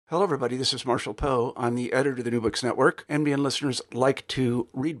Hello, everybody. This is Marshall Poe. I'm the editor of the New Books Network. NBN listeners like to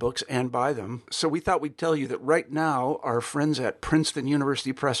read books and buy them. So we thought we'd tell you that right now, our friends at Princeton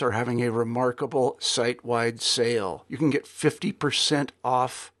University Press are having a remarkable site-wide sale. You can get 50%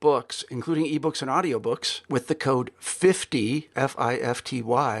 off books, including ebooks and audiobooks, with the code 50,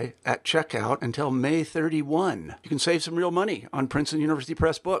 F-I-F-T-Y, at checkout until May 31. You can save some real money on Princeton University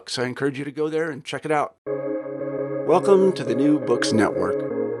Press books. I encourage you to go there and check it out. Welcome to the New Books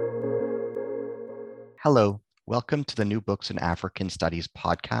Network. Hello, welcome to the New Books in African Studies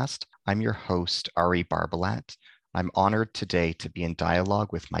podcast. I'm your host, Ari Barbalat. I'm honored today to be in dialogue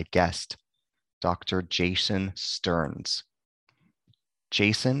with my guest, Dr. Jason Stearns.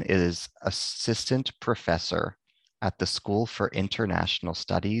 Jason is assistant professor at the School for International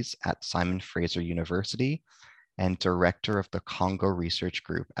Studies at Simon Fraser University and director of the Congo Research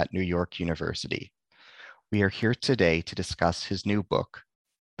Group at New York University. We are here today to discuss his new book,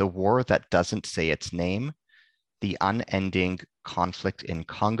 The War That Doesn't Say Its Name, The Unending Conflict in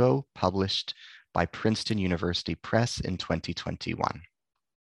Congo, published by Princeton University Press in 2021.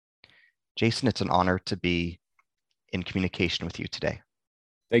 Jason, it's an honor to be in communication with you today.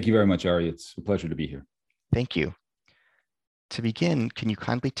 Thank you very much, Ari. It's a pleasure to be here. Thank you. To begin, can you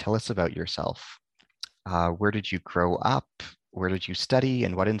kindly tell us about yourself? Where did you grow up? Where did you study?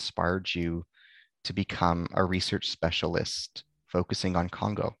 And what inspired you to become a research specialist focusing on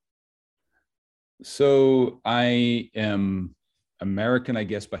Congo? So I am American, I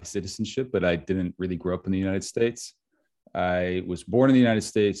guess, by citizenship, but I didn't really grow up in the United States. I was born in the United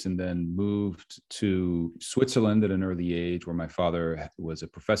States and then moved to Switzerland at an early age, where my father was a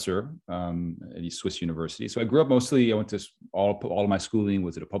professor at East Swiss University. So I grew up mostly, I went to all of my schooling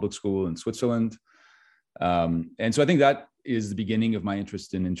was at a public school in Switzerland. And so I think that is the beginning of my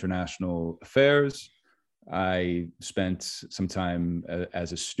interest in international affairs. I spent some time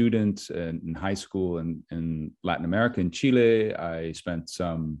as a student in high school in Latin America, in Chile. I spent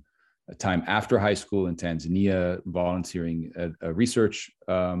some time after high school in Tanzania, volunteering at a research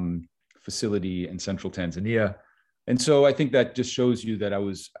facility in central Tanzania. And so I think that just shows you that I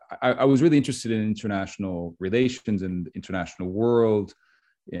was really interested in international relations and the international world,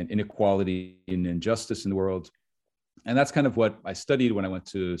 and inequality and injustice in the world. And that's kind of what I studied when I went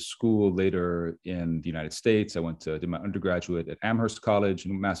to school later in the United States. I did my undergraduate at Amherst College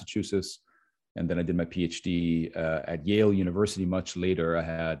in Massachusetts, and then I did my PhD at Yale University much later. I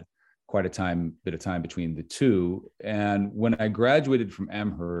had quite a bit of time between the two. And when I graduated from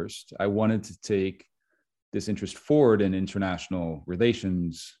Amherst, I wanted to take this interest forward in international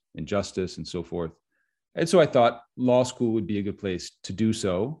relations, injustice, and so forth. And so I thought law school would be a good place to do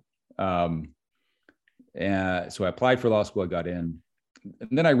so. And so I applied for law school, I got in,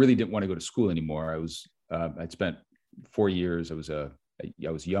 and then I really didn't want to go to school anymore. I'd spent 4 years. I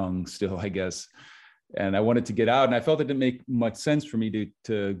was young still, I guess. And I wanted to get out, and I felt it didn't make much sense for me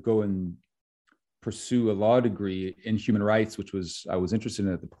to go and pursue a law degree in human rights, which I was interested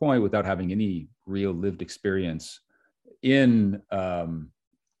in at the point, without having any real lived experience in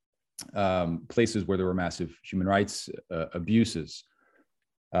places where there were massive human rights abuses.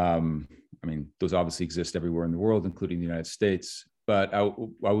 I mean, those obviously exist everywhere in the world, including the United States. But I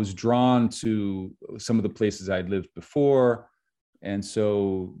was drawn to some of the places I'd lived before. And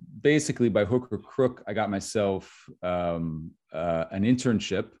so basically, by hook or crook, I got myself an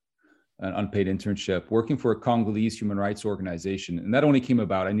internship, an unpaid internship, working for a Congolese human rights organization. And that only came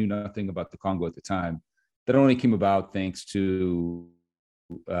about, I knew nothing about the Congo at the time. That only came about thanks to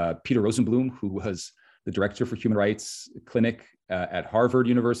Peter Rosenblum, who was the director for Human Rights Clinic at Harvard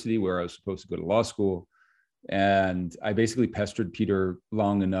University, where I was supposed to go to law school. And I basically pestered Peter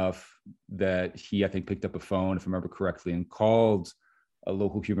long enough that he, I think, picked up a phone, if I remember correctly, and called a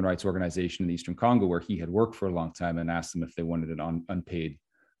local human rights organization in Eastern Congo where he had worked for a long time, and asked them if they wanted an unpaid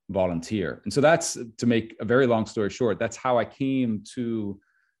volunteer. And so that's, to make a very long story short, that's how I came to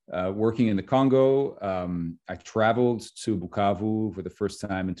working in the Congo. I traveled to Bukavu for the first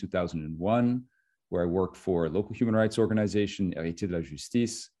time in 2001, where I worked for a local human rights organization, Héritiers de la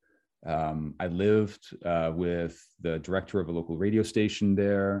Justice. I lived with the director of a local radio station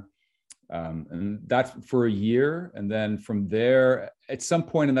there, and that for a year. And then from there, at some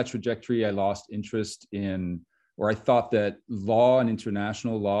point in that trajectory, I lost interest in, or I thought that law and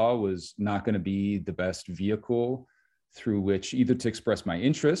international law was not going to be the best vehicle through which either to express my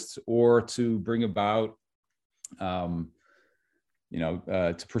interests or to bring about, to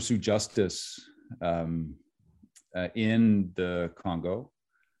pursue justice in the Congo.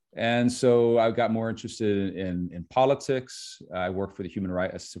 And so I got more interested in politics. I worked for the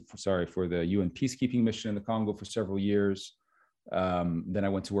for the UN peacekeeping mission in the Congo for several years. Then I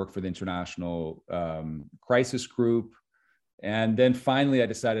went to work for the International Crisis Group. And then finally, I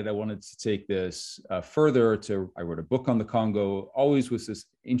decided I wanted to take this further. I wrote a book on the Congo, always with this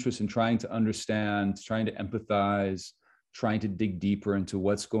interest in trying to understand, trying to empathize, trying to dig deeper into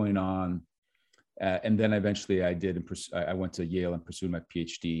what's going on. And then eventually I went to Yale and pursued my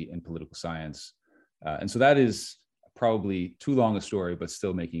PhD in political science. And so that is probably too long a story, but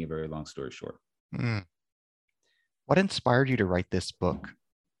still making a very long story short. Mm. What inspired you to write this book?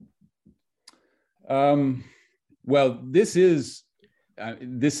 Well, this is, I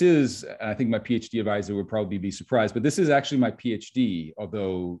think my PhD advisor would probably be surprised, but this is actually my PhD,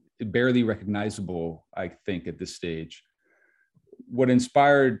 although barely recognizable, I think, at this stage. What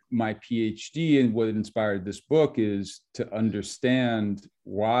inspired my PhD and what inspired this book is to understand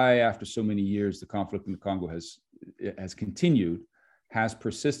why, after so many years, the conflict in the Congo has continued, has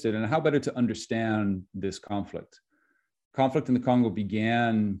persisted, and how better to understand this conflict. Conflict in the Congo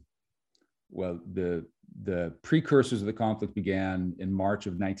began, well, the precursors of the conflict began in March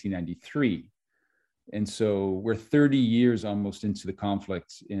of 1993. And so we're 30 years almost into the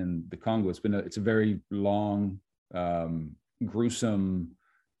conflict in the Congo. It's a very long, gruesome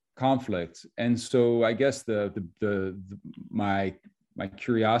conflict. And so I guess my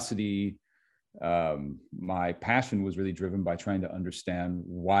curiosity, my passion was really driven by trying to understand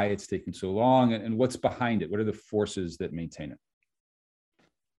why it's taken so long and what's behind it. What are the forces that maintain it?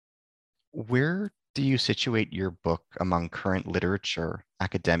 Where do you situate your book among current literature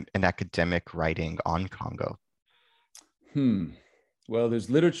and academic writing on Congo? Well, there's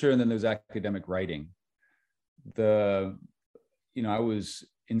literature and then there's academic writing. I was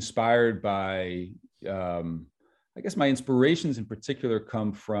inspired by, I guess my inspirations in particular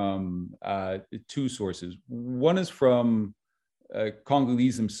come from two sources. One is from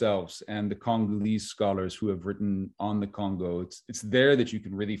Congolese themselves and the Congolese scholars who have written on the Congo. It's there that you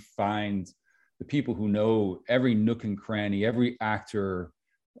can really find the people who know every nook and cranny, every actor,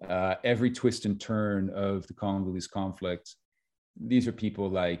 every twist and turn of the Congolese conflict. These are people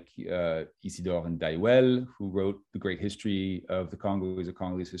like Isidore Ndaiwel, who wrote The Great History of the Congo. He's a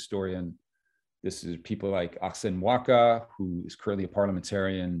Congolese historian. This is people like Arsène Mwaka, who is currently a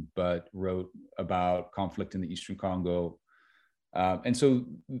parliamentarian, but wrote about conflict in the Eastern Congo. And so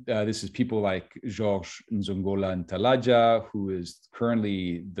this is people like Georges Nzongola Ntalaja, who is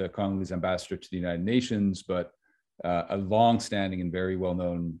currently the Congolese ambassador to the United Nations, but a long-standing and very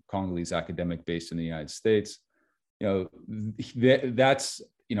well-known Congolese academic based in the United States. I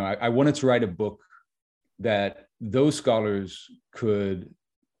wanted to write a book that those scholars could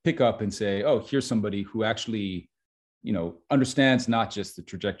pick up and say, oh, here's somebody who actually, understands not just the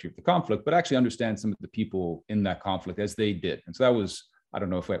trajectory of the conflict, but actually understands some of the people in that conflict as they did. And so that was, I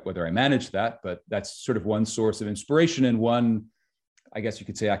don't know whether I managed that, but that's sort of one source of inspiration and one, I guess you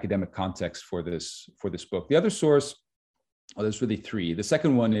could say, academic context for this book. The other source, there's really three. The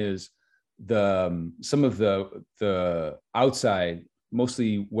second one is some of the outside,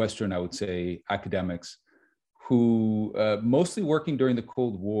 mostly Western, I would say, academics who, mostly working during the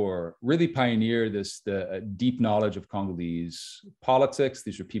Cold War, really pioneered the deep knowledge of Congolese politics.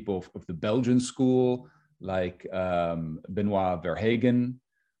 These are people of the Belgian school, like Benoit Verhagen,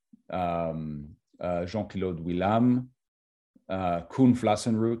 Jean-Claude Willam, Koen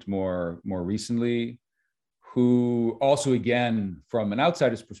Vlassenroot more recently, who also, again, from an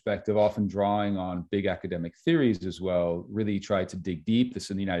outsider's perspective, often drawing on big academic theories as well, really tried to dig deep. This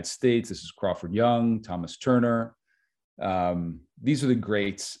is in the United States. This is Crawford Young, Thomas Turner. These are the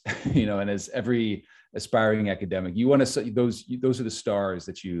greats, and as every aspiring academic, you want to say those are the stars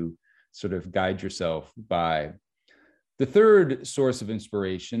that you sort of guide yourself by. The third source of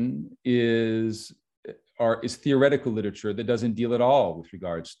inspiration is theoretical literature that doesn't deal at all with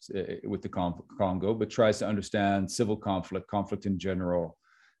regards to, with the Congo, but tries to understand civil conflict in general.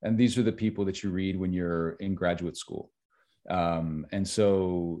 And these are the people that you read when you're in graduate school. And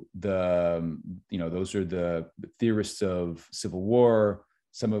so those are the theorists of civil war,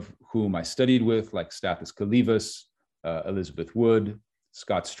 some of whom I studied with, like Stathis Kalyvas, Elizabeth Wood,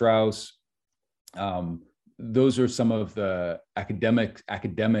 Scott Strauss. Those are some of the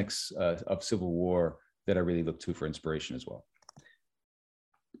academics of civil war that I really look to for inspiration as well.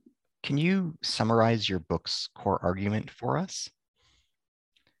 Can you summarize your book's core argument for us?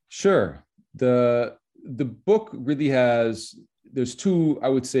 Sure. The book really there's two, I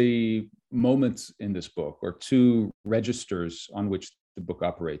would say, moments in this book, or two registers on which the book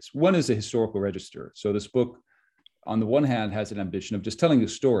operates. One is a historical register. So this book, on the one hand, has an ambition of just telling the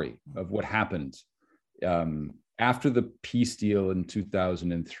story of what happened after the peace deal in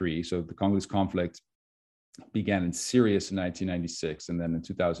 2003. So the Congolese conflict began in Sirius in 1996. And then in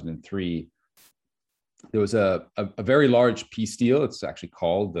 2003, there was a very large peace deal. It's actually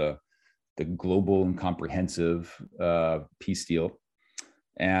called the Global and Comprehensive Peace Deal.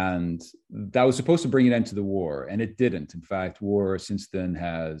 And that was supposed to bring an end to the war, and it didn't. In fact, war since then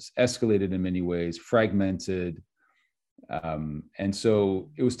has escalated in many ways, fragmented. And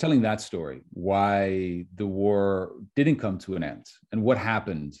so it was telling that story, why the war didn't come to an end and what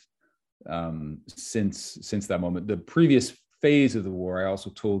happened since that moment. The previous phase of the war, I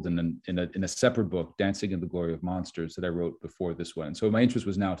also told in a separate book, Dancing in the Glory of Monsters, that I wrote before this one. And so my interest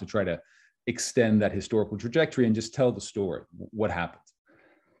was now to try to extend that historical trajectory and just tell the story, what happened.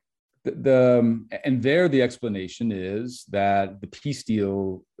 And there the explanation is that the peace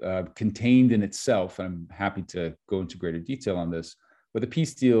deal contained in itself, and I'm happy to go into greater detail on this, but the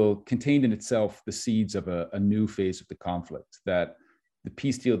peace deal contained in itself the seeds of a new phase of the conflict. That the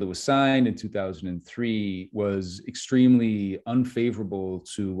peace deal that was signed in 2003 was extremely unfavorable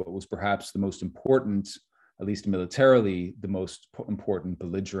to what was perhaps the most important, at least militarily, the most important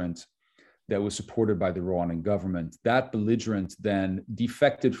belligerent that was supported by the Rwandan government. That belligerent then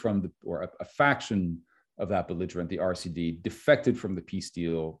defected from a faction of that belligerent, the RCD, defected from the peace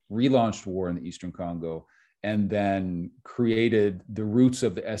deal, relaunched war in the Eastern Congo, and then created the roots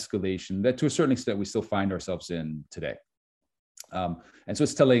of the escalation that to a certain extent we still find ourselves in today. And so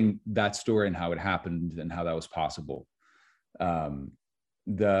it's telling that story and how it happened and how that was possible.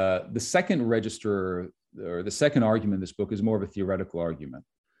 The second register, or the second argument in this book, is more of a theoretical argument,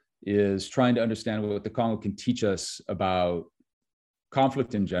 is trying to understand what the Congo can teach us about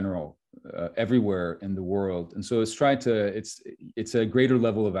conflict in general, everywhere in the world. And so it's a greater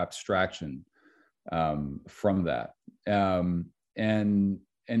level of abstraction from that. And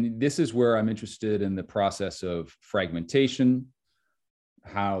this is where I'm interested in the process of fragmentation,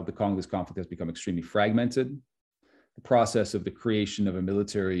 how the Congolese conflict has become extremely fragmented, the process of the creation of a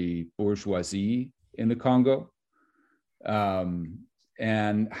military bourgeoisie in the Congo,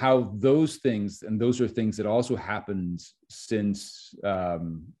 and how those things, and those are things that also happened since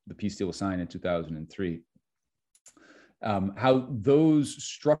the peace deal was signed in 2003, how those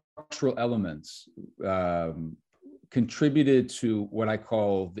structural elements contributed to what I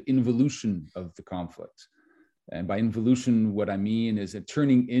call the involution of the conflict. And by involution, what I mean is a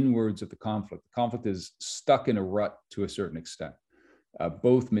turning inwards of the conflict. The conflict is stuck in a rut to a certain extent,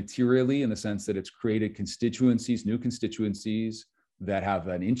 both materially in the sense that it's created constituencies, new constituencies that have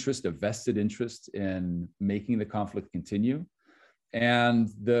an interest, a vested interest in making the conflict continue, and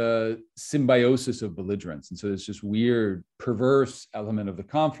the symbiosis of belligerents. And so there's this weird, perverse element of the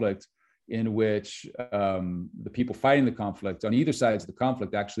conflict in which the people fighting the conflict on either sides of the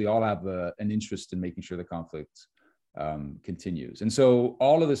conflict actually all have an interest in making sure the conflict continues. And so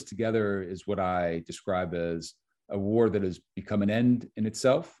all of this together is what I describe as a war that has become an end in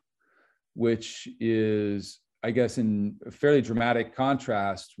itself, which is, I guess, in a fairly dramatic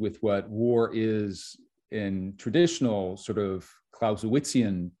contrast with what war is in traditional sort of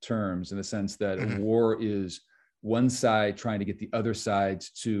Clausewitzian terms, in the sense that a war is one side trying to get the other side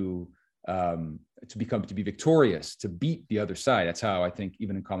to be victorious, to beat the other side. That's how I think,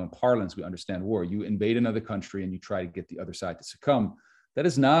 even in common parlance, we understand war. You invade another country and you try to get the other side to succumb. That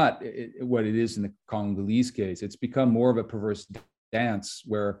is not what it is in the Congolese case. It's become more of a perverse dance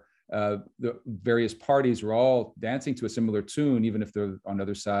where the various parties are all dancing to a similar tune, even if they're on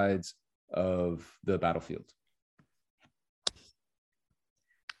other sides of the battlefield.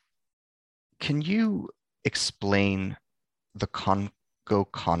 Can you explain the Congo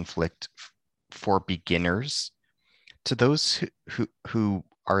conflict for beginners, to those who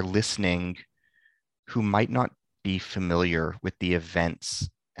are listening who might not be familiar with the events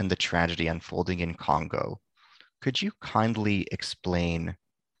and the tragedy unfolding in Congo? Could you kindly explain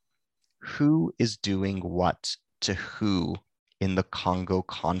who is doing what to who in the Congo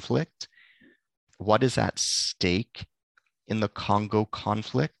conflict? What is at stake in the Congo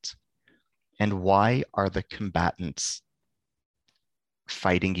conflict? And why are the combatants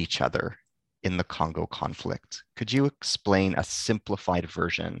fighting each other in the Congo conflict? Could you explain a simplified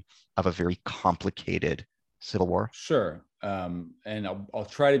version of a very complicated civil war? Sure. And I'll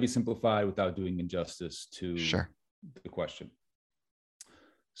try to be simplified without doing injustice to the question.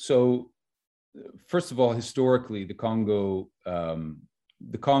 So, first of all, historically, the Congo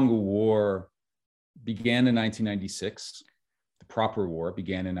War began in 1996. The proper war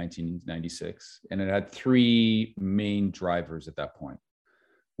began in 1996, and it had three main drivers at that point.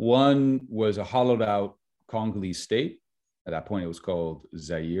 One was a hollowed out Congolese state. At that point, it was called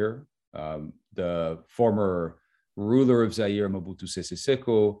Zaire. The former ruler of Zaire, Mobutu Sese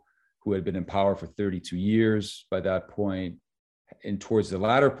Seko, who had been in power for 32 years by that point, and towards the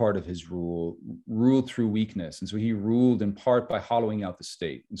latter part of his rule, ruled through weakness. And so he ruled in part by hollowing out the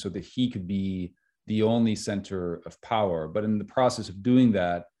state, and so that he could be the only center of power. But in the process of doing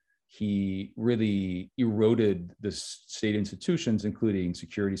that, he really eroded the state institutions, including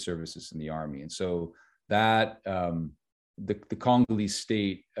security services and the army. And so that the Congolese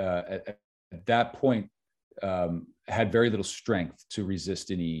state at that point had very little strength to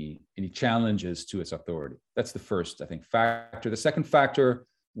resist any challenges to its authority. That's the first, I think, factor. The second factor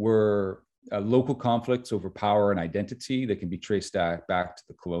were local conflicts over power and identity that can be traced back to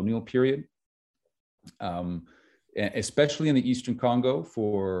the colonial period, especially in the Eastern Congo,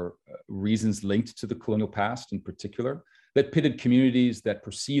 for reasons linked to the colonial past in particular, that pitted communities that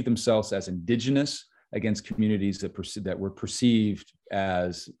perceived themselves as indigenous against communities that were perceived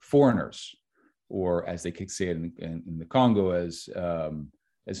as foreigners, or as they could say it in the Congo, as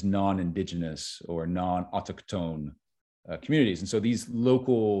non-indigenous or non-autochtone communities. And so these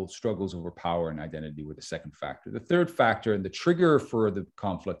local struggles over power and identity were the second factor. The third factor, and the trigger for the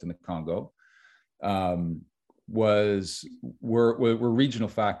conflict in the Congo, were regional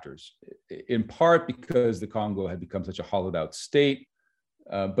factors, in part because the Congo had become such a hollowed out state,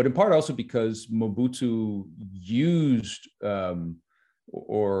 but in part also because Mobutu used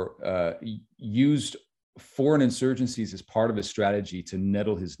foreign insurgencies as part of his strategy to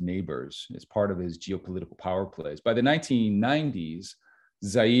nettle his neighbors, as part of his geopolitical power plays. By the 1990s,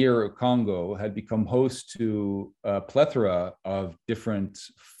 Zaire or Congo had become host to a plethora of different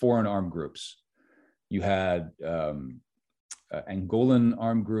foreign armed groups. You had Angolan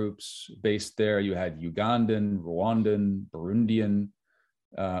armed groups based there. You had Ugandan, Rwandan, Burundian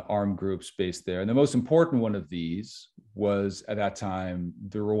armed groups based there. And the most important one of these was, at that time,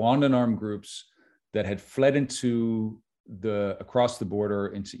 the Rwandan armed groups that had fled across the border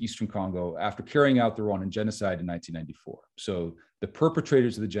into Eastern Congo after carrying out the Rwandan genocide in 1994. So the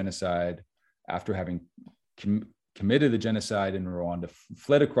perpetrators of the genocide, after having committed the genocide in Rwanda,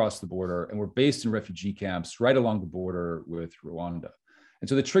 fled across the border and were based in refugee camps right along the border with Rwanda. And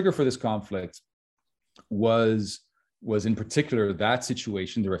so the trigger for this conflict was in particular that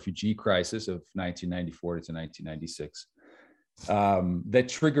situation, the refugee crisis of 1994 to 1996, that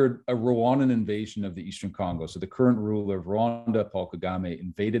triggered a Rwandan invasion of the Eastern Congo. So the current ruler of Rwanda, Paul Kagame,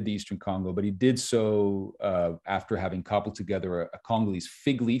 invaded the Eastern Congo, but he did so after having cobbled together a Congolese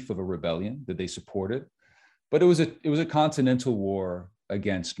fig leaf of a rebellion that they supported. But it was a continental war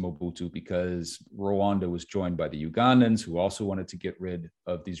against Mobutu, because Rwanda was joined by the Ugandans, who also wanted to get rid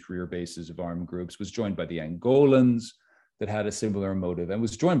of these rear bases of armed groups, was joined by the Angolans that had a similar motive, and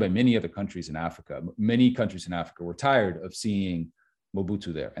was joined by many other countries in Africa. Many countries in Africa were tired of seeing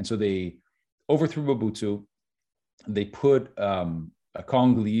Mobutu there. And so they overthrew Mobutu. They put a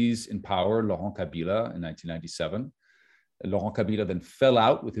Congolese in power, Laurent Kabila, in 1997. Laurent Kabila then fell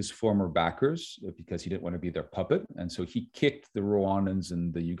out with his former backers because he didn't want to be their puppet. And so he kicked the Rwandans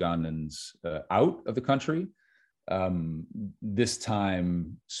and the Ugandans out of the country, this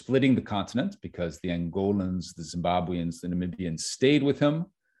time splitting the continent, because the Angolans, the Zimbabweans, the Namibians stayed with him.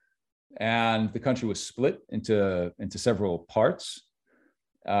 And the country was split into several parts.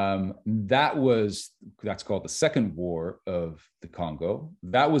 That's called the Second War of the Congo.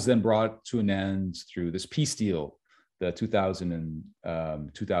 That was then brought to an end through this peace deal, the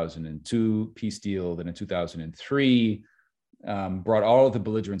 2002 peace deal. Then in 2003, brought all of the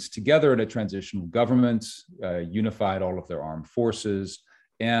belligerents together in a transitional government, unified all of their armed forces,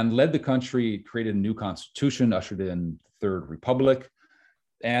 and led the country, created a new constitution, ushered in the Third Republic,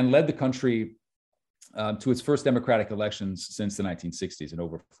 and led the country to its first democratic elections since the 1960s, in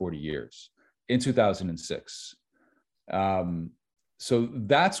over 40 years, in 2006. So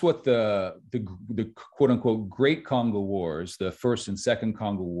that's what the quote unquote Great Congo Wars, the First and Second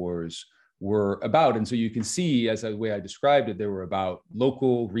Congo Wars, were about. And so you can see, as the way I described it, they were about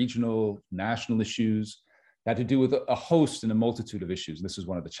local, regional, national issues that had to do with a host and a multitude of issues. And this is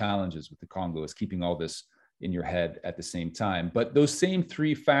one of the challenges with the Congo, is keeping all this in your head at the same time. But those same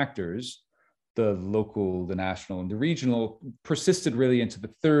three factors, the local, the national, and the regional, persisted really into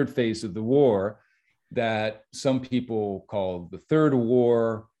the third phase of the war, that some people call the Third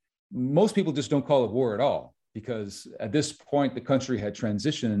War. Most people just don't call it war at all, because at this point, the country had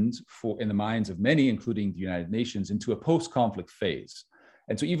transitioned, in the minds of many, including the United Nations, into a post-conflict phase.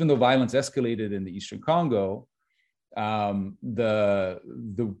 And so even though violence escalated in the Eastern Congo, the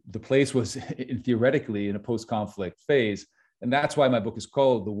place was theoretically in a post-conflict phase. And that's why my book is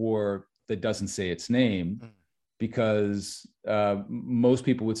called The War That Doesn't Say Its Name, because most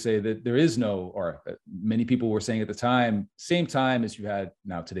people would say that there is no, or many people were saying at the time, same time as you had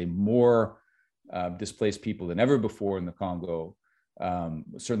now today, more displaced people than ever before in the Congo,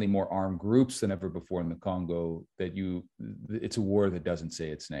 certainly more armed groups than ever before in the Congo, that it's a war that doesn't say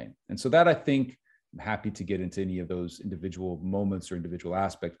its name. And so that, I think, I'm happy to get into any of those individual moments or individual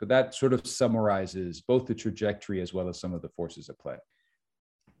aspects, but that sort of summarizes both the trajectory as well as some of the forces at play.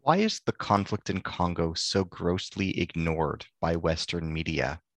 Why is the conflict in Congo so grossly ignored by Western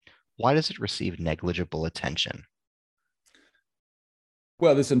media? Why does it receive negligible attention?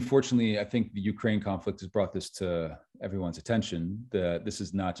 Well, this, unfortunately, I think the Ukraine conflict has brought this to everyone's attention. This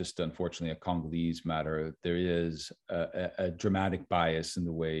is not just, unfortunately, a Congolese matter. There is a dramatic bias in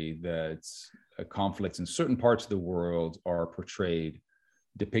the way that conflicts in certain parts of the world are portrayed,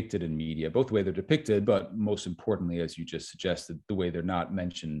 depicted in media, both the way they're depicted, but most importantly, as you just suggested, the way they're not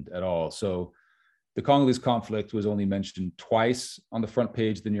mentioned at all. So the Congolese conflict was only mentioned twice on the front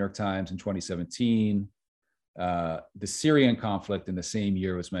page of the New York Times in 2017. The Syrian conflict in the same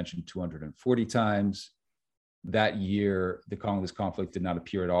year was mentioned 240 times. That year, the Congolese conflict did not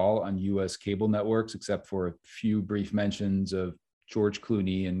appear at all on US cable networks, except for a few brief mentions of George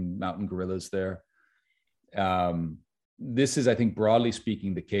Clooney and mountain gorillas there. This is, I think, broadly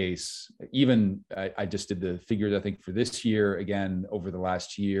speaking, the case. Even I just did the figures, I think, for this year. Again, over the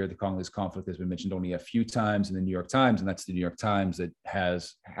last year, the Congolese conflict has been mentioned only a few times in the New York Times, and that's the New York Times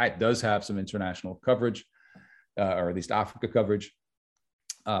that does have some international coverage, or at least Africa coverage.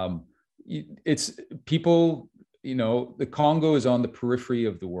 It's people, the Congo is on the periphery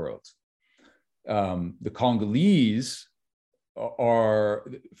of the world. The Congolese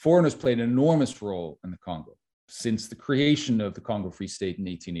foreigners played an enormous role in the Congo. Since the creation of the Congo Free State in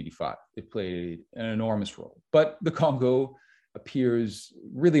 1885, they played an enormous role. But the Congo appears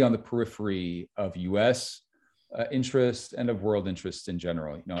really on the periphery of US interests and of world interests in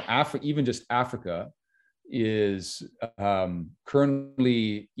general. Even just Africa is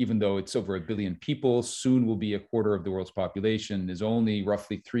currently, even though it's over 1 billion people, soon will be a quarter of the world's population, is only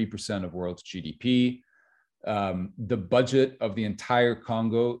roughly 3% of world's GDP. The budget of the entire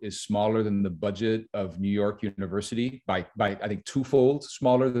Congo is smaller than the budget of New York University by I think twofold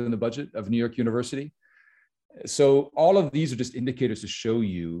smaller than the budget of New York University. So all of these are just indicators to show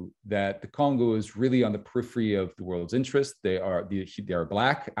you that the Congo is really on the periphery of the world's interest. They are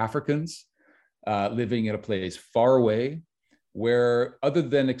Black Africans living in a place far away where, other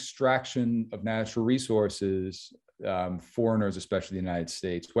than extraction of natural resources, foreigners, especially the United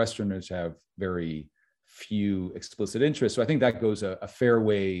States, Westerners have very few explicit interests. So I think that goes a fair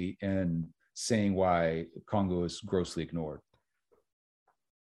way in saying why Congo is grossly ignored.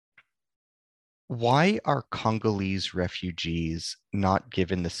 Why are Congolese refugees not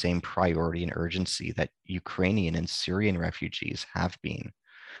given the same priority and urgency that Ukrainian and Syrian refugees have been?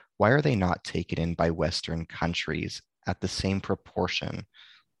 Why are they not taken in by Western countries at the same proportion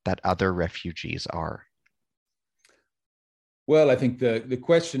that other refugees are? Well, I think the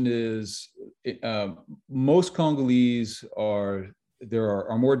question is, most Congolese there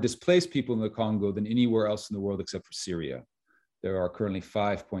are more displaced people in the Congo than anywhere else in the world except for Syria. There are currently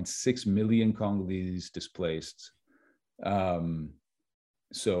 5.6 million Congolese displaced.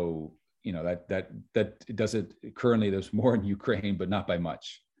 So, that does it. Currently, there's more in Ukraine, but not by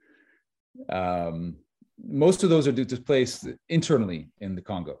much. Most of those are displaced internally in the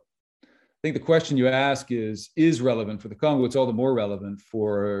Congo. I think the question you ask is relevant for the Congo. It's all the more relevant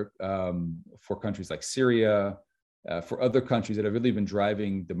for countries like Syria, for other countries that have really been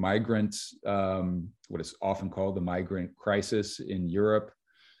driving the migrant, what is often called the migrant crisis in Europe.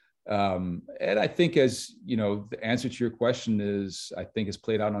 And I think, as the answer to your question is, I think, is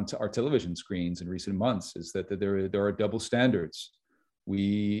played out on our television screens in recent months, is that there are double standards.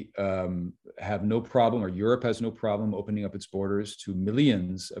 We have no problem, or Europe has no problem, opening up its borders to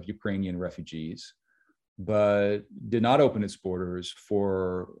millions of Ukrainian refugees, but did not open its borders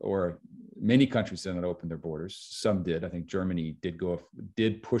or many countries did not open their borders. Some did. I think Germany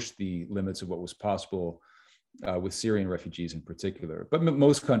did push the limits of what was possible with Syrian refugees in particular, but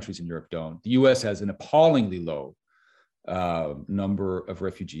most countries in Europe don't. The US has an appallingly low number of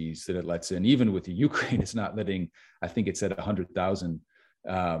refugees that it lets in. Even with the Ukraine, it's not letting, I think it's at 100,000.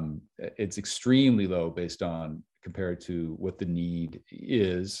 It's extremely low compared to what the need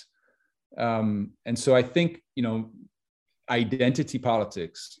is. And so I think, identity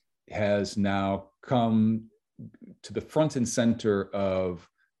politics has now come to the front and center of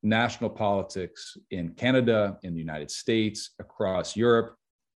national politics in Canada, in the United States, across Europe.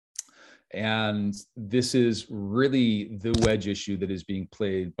 And this is really the wedge issue that is being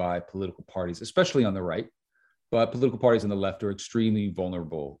played by political parties, especially on the right, but political parties on the left are extremely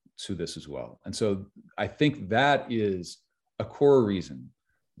vulnerable to this as well. And so I think that is a core reason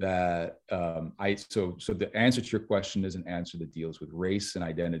that so the answer to your question is an answer that deals with race and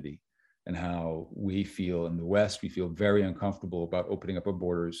identity, and how we feel in the West, we feel very uncomfortable about opening up our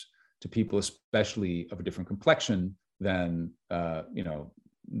borders to people, especially of a different complexion than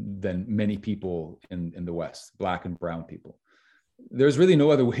than many people in the West, Black and brown people. There's really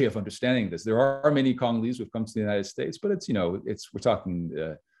no other way of understanding this. There are many Congolese who've come to the United States, but we're talking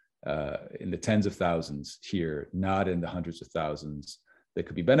in the tens of thousands here, not in the hundreds of thousands that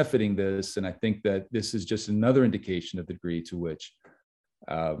could be benefiting this. And I think that this is just another indication of the degree to which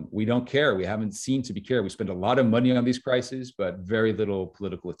we don't care. We haven't seen to be care. We spend a lot of money on these crises, but very little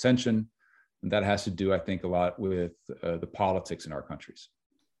political attention. And that has to do, I think, a lot with the politics in our countries.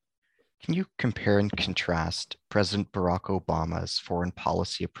 Can you compare and contrast President Barack Obama's foreign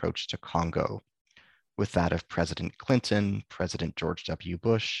policy approach to Congo with that of President Clinton, President George W.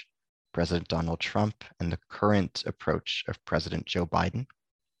 Bush, President Donald Trump, and the current approach of President Joe Biden?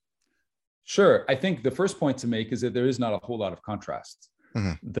 Sure. I think the first point to make is that there is not a whole lot of contrast.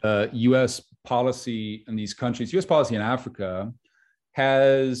 Mm-hmm. The U.S. policy in these countries, U.S. policy in Africa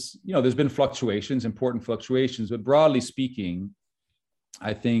has, there's been fluctuations, important fluctuations, but broadly speaking,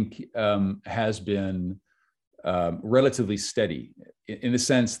 I think has been relatively steady in the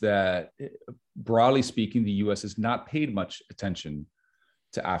sense that, broadly speaking, the U.S. has not paid much attention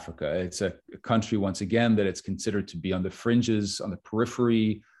to Africa. It's a country, once again, that it's considered to be on the fringes, on the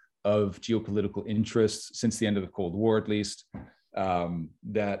periphery of geopolitical interests since the end of the Cold War, at least.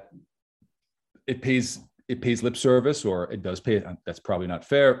 That it pays lip service, or it does pay. That's probably not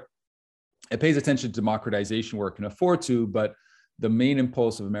fair. It pays attention to democratization where it can afford to, but the main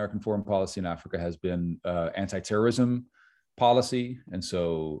impulse of American foreign policy in Africa has been anti-terrorism policy. And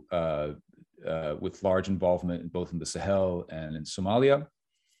so with large involvement both in the Sahel and in Somalia,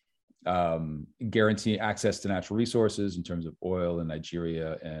 guarantee access to natural resources in terms of oil in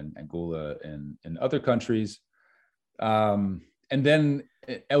Nigeria and Angola and other countries. And then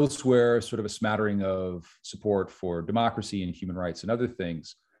elsewhere, sort of a smattering of support for democracy and human rights and other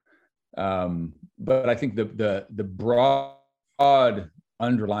things. But I think the broad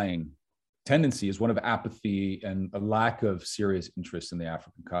underlying tendency is one of apathy and a lack of serious interest in the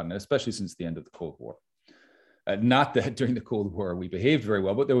African continent, especially since the end of the Cold War. Not that during the Cold War we behaved very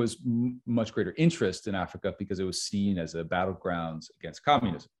well, but there was much greater interest in Africa because it was seen as a battleground against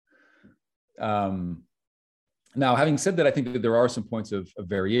communism. Now, having said that, I think that there are some points of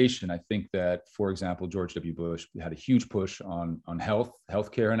variation. I think that, for example, George W. Bush had a huge push on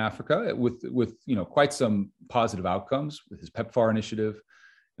healthcare in Africa with quite some positive outcomes with his PEPFAR initiative,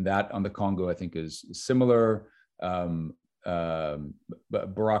 and that on the Congo I think is similar. But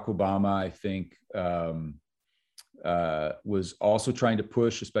Barack Obama, I think, was also trying to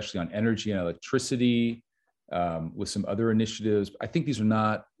push, especially on energy and electricity, with some other initiatives. I think these are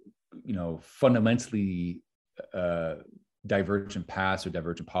not, fundamentally divergent paths or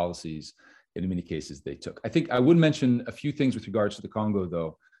divergent policies in many cases they took. I think I would mention a few things with regards to the Congo,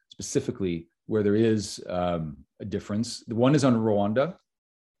 though, specifically where there is a difference. The one is on Rwanda.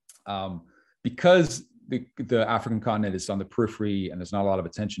 Because the African continent is on the periphery and there's not a lot of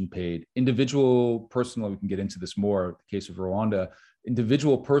attention paid, individual personal, we can get into this more, the case of Rwanda,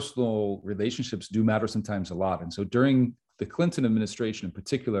 individual personal relationships do matter sometimes a lot. And so during the Clinton administration in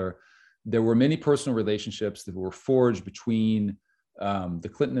particular, there were many personal relationships that were forged between the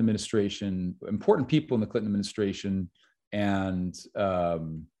Clinton administration, important people in the Clinton administration, and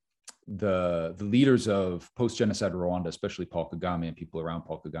the leaders of post-genocide Rwanda, especially Paul Kagame and people around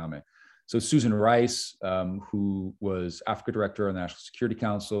Paul Kagame. So Susan Rice, who was Africa director of the National Security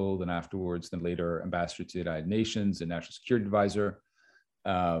Council, then later ambassador to the United Nations and national security advisor,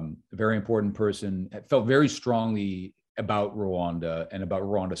 a very important person, felt very strongly about Rwanda and about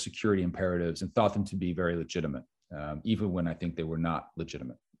Rwanda's security imperatives and thought them to be very legitimate, even when I think they were not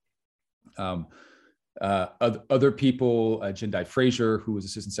legitimate. Other people, Jindai Fraser, who was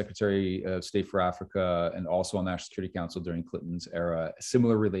Assistant Secretary of State for Africa and also on the National Security Council during Clinton's era,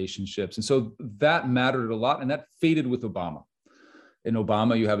 similar relationships. And so that mattered a lot, and that faded with Obama. In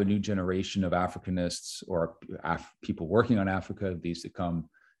Obama, you have a new generation of Africanists or people working on Africa, these that come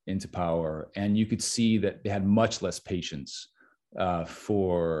into power. And you could see that they had much less patience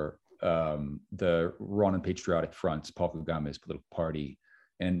for the Rwandan Patriotic Front, Paul Kagame's political party,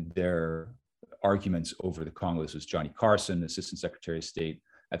 and their arguments over the Congo. This was Johnny Carson, Assistant Secretary of State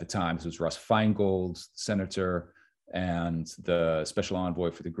at the time. This was Russ Feingold, Senator, and the Special Envoy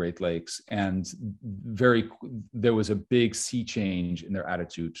for the Great Lakes. And there was a big sea change in their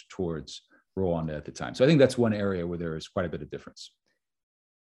attitude towards Rwanda at the time. So I think that's one area where there is quite a bit of difference.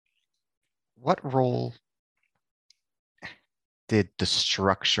 What role did the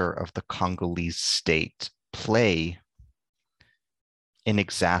structure of the Congolese state play in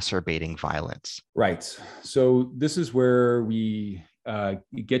exacerbating violence? Right. So this is where we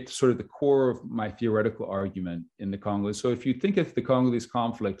get to sort of the core of my theoretical argument in the Congo. So if you think of the Congolese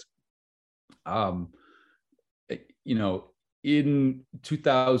conflict, in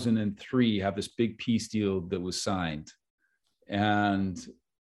 2003, you have this big peace deal that was signed, and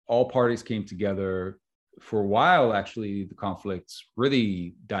all parties came together. For a while, actually, the conflicts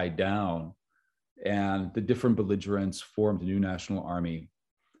really died down, and the different belligerents formed a new national army.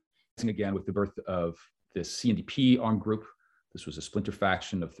 And again, with the birth of this CNDP armed group, this was a splinter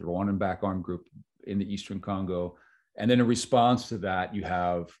faction of the Rwandan-backed armed group in the Eastern Congo. And then in response to that, you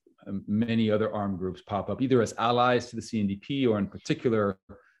have many other armed groups pop up, either as allies to the CNDP or in particular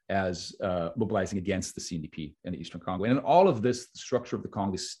as mobilizing against the CNDP in the Eastern Congo. And in all of this, the structure of the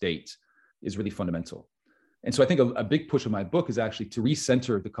Congolese state is really fundamental. And so I think a big push of my book is actually to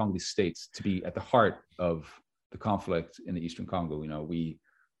recenter the Congolese states to be at the heart of the conflict in the Eastern Congo.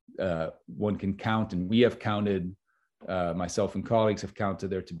 One can count, and we have counted, myself and colleagues have counted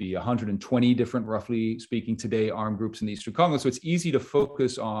there to be 120 different, roughly speaking, today armed groups in the Eastern Congo. So it's easy to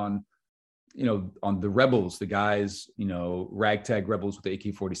focus on the rebels, the guys, ragtag rebels with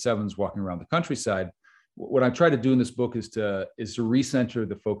AK-47s walking around the countryside. What I try to do in this book is to recenter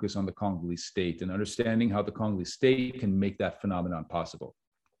the focus on the Congolese state and understanding how the Congolese state can make that phenomenon possible.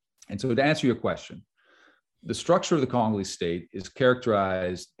 And so to answer your question, the structure of the Congolese state is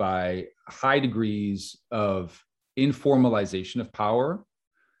characterized by high degrees of informalization of power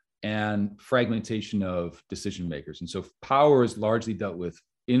and fragmentation of decision makers. And so power is largely dealt with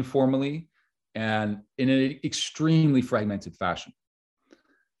informally and in an extremely fragmented fashion.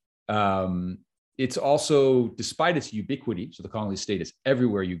 It's also, despite its ubiquity, so the Congolese state is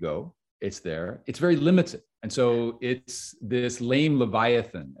everywhere you go, it's there, it's very limited. And so it's this lame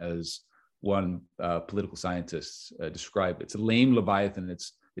Leviathan, as one political scientist described it. It's a lame Leviathan.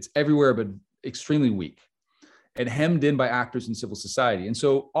 It's everywhere, but extremely weak and hemmed in by actors in civil society. And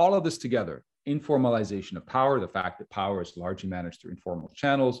so all of this together, informalization of power, the fact that power is largely managed through informal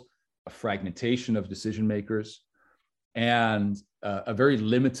channels, a fragmentation of decision makers, and a very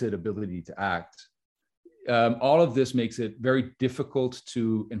limited ability to act. All of this makes it very difficult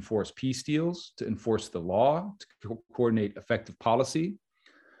to enforce peace deals, to enforce the law, to coordinate effective policy.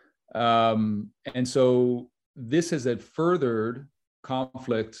 And so this has furthered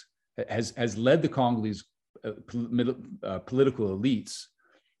conflict, has led the Congolese political elites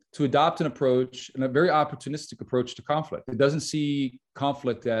to adopt an approach, and a very opportunistic approach to conflict. It doesn't see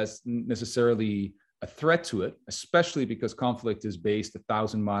conflict as necessarily a threat to it, especially because conflict is based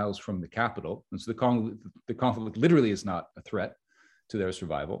 1,000 miles from the capital. And so the conflict literally is not a threat to their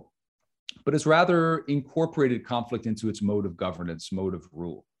survival, but it's rather incorporated conflict into its mode of governance, mode of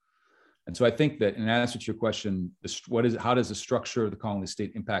rule. And so I think that in answer to your question, how does the structure of the Congolese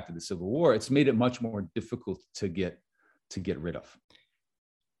state impact the Civil War? It's made it much more difficult to get rid of.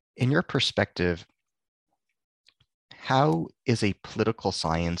 In your perspective, how is a political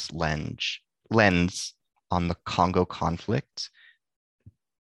science lens on the Congo conflict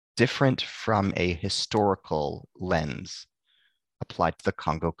different from a historical lens applied to the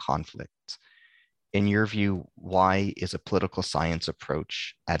Congo conflict? In your view, why is a political science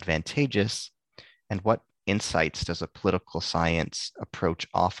approach advantageous, and what insights does a political science approach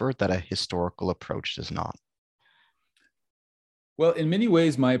offer that a historical approach does not? Well, in many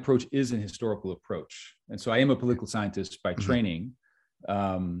ways, my approach is an historical approach. And so I am a political scientist by training,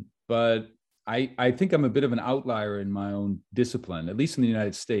 but I think I'm a bit of an outlier in my own discipline, at least in the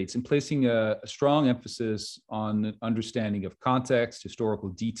United States, in placing a strong emphasis on understanding of context, historical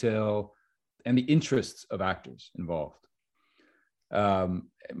detail, and the interests of actors involved.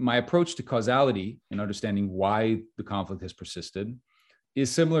 My approach to causality and understanding why the conflict has persisted is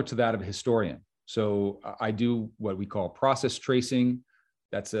similar to that of a historian. So I do what we call process tracing.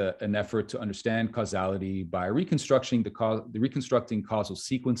 That's an effort to understand causality by reconstructing causal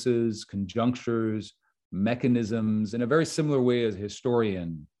sequences, conjunctures, mechanisms in a very similar way as a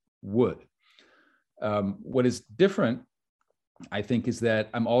historian would. What is different, I think, is that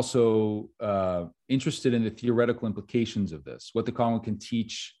I'm also interested in the theoretical implications of this, what the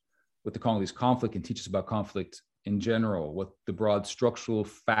Congolese conflict can teach us about conflict in general, what the broad structural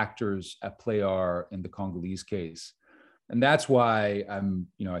factors at play are in the Congolese case. And that's why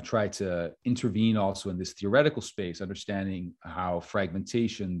I try to intervene also in this theoretical space, understanding how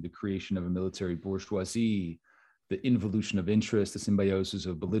fragmentation, the creation of a military bourgeoisie, the involution of interest, the symbiosis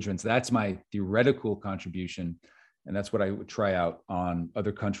of belligerence. That's my theoretical contribution. And that's what I would try out on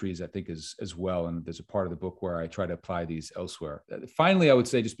other countries, I think, as well. And there's a part of the book where I try to apply these elsewhere. Finally, I would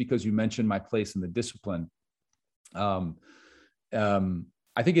say, just because you mentioned my place in the discipline, I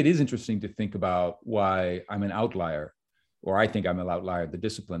think it is interesting to think about why I'm an outlier, or I think I'm an outlier of the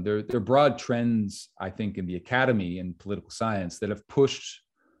discipline. There are broad trends, I think, in the academy and political science that have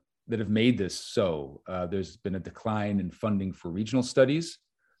made this so. There's been a decline in funding for regional studies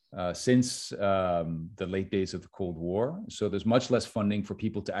since the late days of the Cold War. So there's much less funding for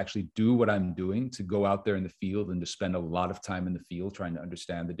people to actually do what I'm doing, to go out there in the field and to spend a lot of time in the field trying to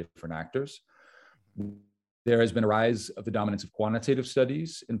understand the different actors. There has been a rise of the dominance of quantitative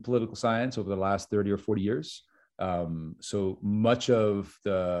studies in political science over the last 30 or 40 years. So much of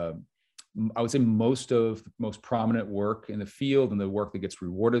I would say most of the most prominent work in the field and the work that gets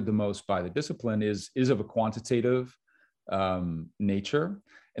rewarded the most by the discipline is of a quantitative nature.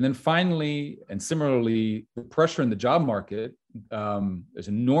 And then finally, and similarly, the pressure in the job market, there's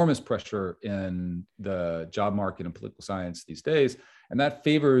enormous pressure in the job market in political science these days, and that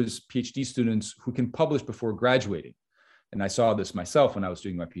favors PhD students who can publish before graduating. And I saw this myself when I was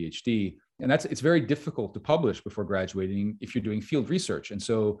doing my PhD. And it's very difficult to publish before graduating if you're doing field research. And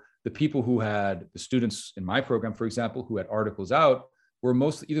so the students in my program, for example, who had articles out, were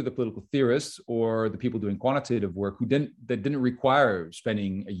mostly either the political theorists or the people doing quantitative work that didn't require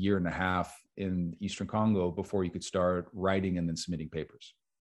spending a year and a half in Eastern Congo before you could start writing and then submitting papers.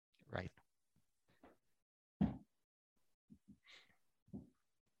 Right.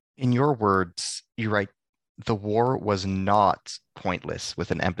 In your words, you write, the war was not pointless, with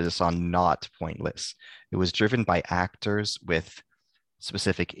an emphasis on not pointless. It was driven by actors with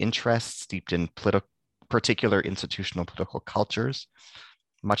specific interests steeped in particular institutional political cultures.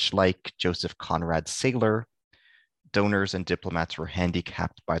 Much like Joseph Conrad's sailor, donors and diplomats were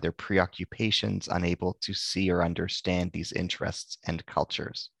handicapped by their preoccupations, unable to see or understand these interests and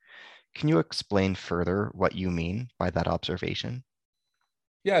cultures. Can you explain further what you mean by that observation?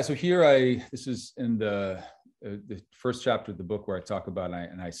 Yeah, so here this is in the first chapter of the book where I talk about,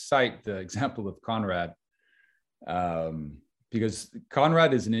 and I cite the example of Conrad, because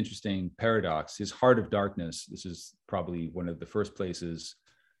Conrad is an interesting paradox. His Heart of Darkness, this is probably one of the first places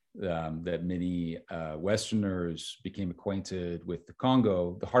that many Westerners became acquainted with the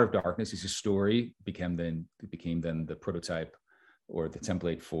Congo. The Heart of Darkness is a story, became then the prototype or the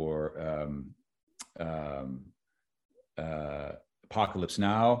template for Apocalypse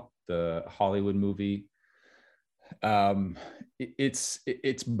Now, the Hollywood movie.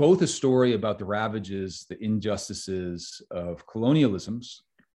 It's both a story about the ravages, the injustices of colonialisms.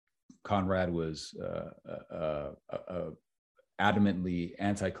 Conrad was adamantly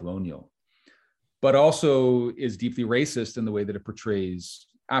anti-colonial, but also is deeply racist in the way that it portrays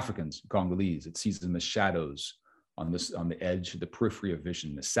Africans, Congolese. It sees them as shadows on the edge, the periphery of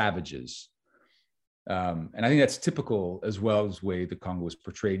vision, the savages. And I think that's typical as well as the way the Congo was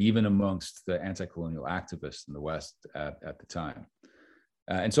portrayed, even amongst the anti-colonial activists in the West at the time.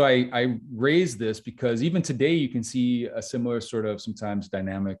 And so I raise this because even today you can see a similar sort of sometimes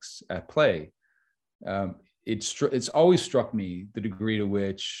dynamics at play. It's always struck me the degree to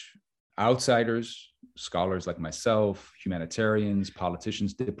which outsiders, scholars like myself, humanitarians,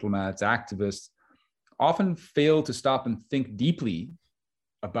 politicians, diplomats, activists, often fail to stop and think deeply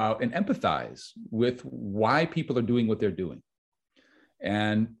about and empathize with why people are doing what they're doing.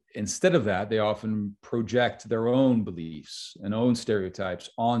 And instead of that, they often project their own beliefs and own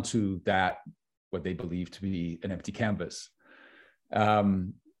stereotypes onto that, what they believe to be an empty canvas.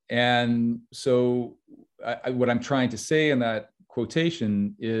 And so what I'm trying to say in that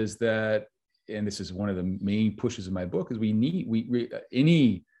quotation is that, and this is one of the main pushes of my book, is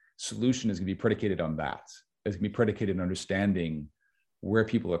any solution is going to be predicated on that. It's going to be predicated on understanding where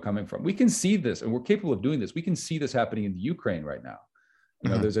people are coming from. We can see this, and we're capable of doing this. We can see this happening in the Ukraine right now.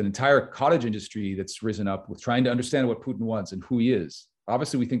 There's an entire cottage industry that's risen up with trying to understand what Putin wants and who he is.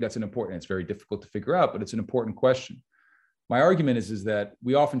 Obviously, we think that's it's very difficult to figure out, but it's an important question. My argument is that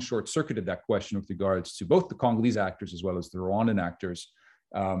we often short-circuited that question with regards to both the Congolese actors as well as the Rwandan actors.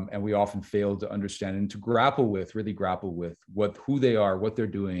 And we often failed to understand and to really grapple with who they are, what they're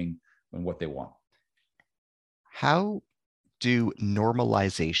doing, and what they want. How do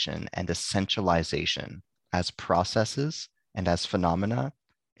normalization and essentialization as processes and as phenomena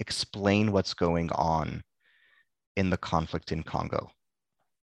explain what's going on in the conflict in Congo?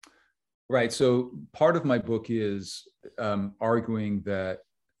 Right. So part of my book is arguing that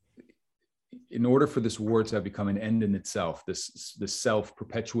in order for this war to have become an end in itself, this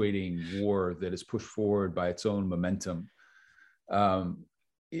self-perpetuating war that is pushed forward by its own momentum,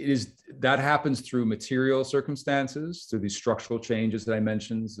 that happens through material circumstances, through these structural changes that I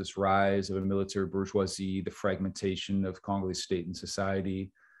mentioned, this rise of a military bourgeoisie, the fragmentation of Congolese state and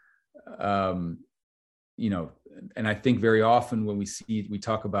society. And I think very often when we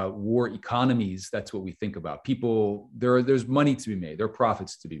talk about war economies, that's what we think about. People, there's money to be made, there are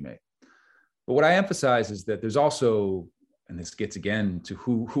profits to be made. But what I emphasize is that there's also, and this gets again to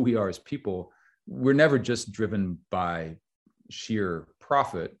who we are as people, we're never just driven by sheer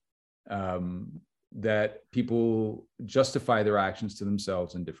profit, that people justify their actions to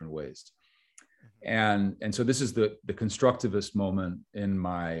themselves in different ways. And so this is the constructivist moment in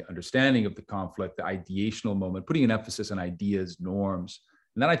my understanding of the conflict, the ideational moment, putting an emphasis on ideas, norms,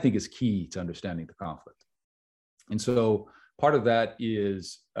 and that I think is key to understanding the conflict. And so part of that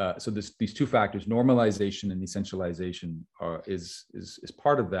is, these two factors, normalization and essentialization, is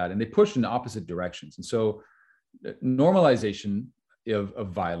part of that, and they push in opposite directions. And so normalization of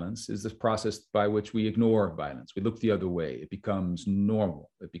violence is this process by which we ignore violence. We look the other way. It becomes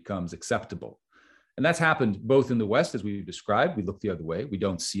normal. It becomes acceptable. And that's happened both in the West, as we've described. We look the other way. We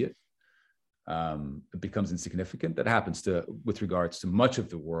don't see it. It becomes insignificant. That happens with regards to much of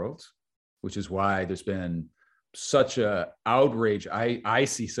the world, which is why there's been such an outrage. I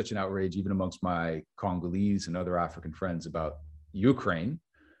see such an outrage even amongst my Congolese and other African friends about Ukraine,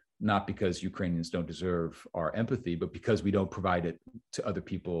 not because Ukrainians don't deserve our empathy, but because we don't provide it to other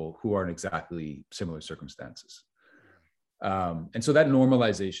people who are in exactly similar circumstances. And so that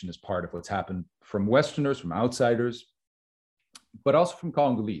normalization is part of what's happened from Westerners, from outsiders, but also from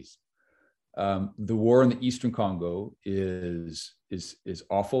Congolese. The war in the Eastern Congo is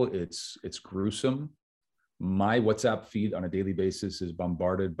awful. It's gruesome. My WhatsApp feed on a daily basis is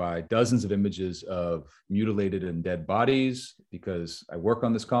bombarded by dozens of images of mutilated and dead bodies because I work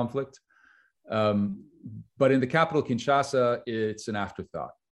on this conflict. But in the capital, Kinshasa, it's an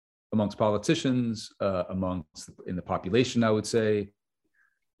afterthought. Amongst politicians, in the population, I would say,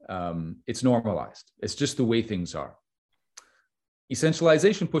 it's normalized. It's just the way things are.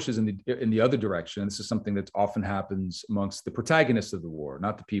 Essentialization pushes in the other direction. This is something that often happens amongst the protagonists of the war,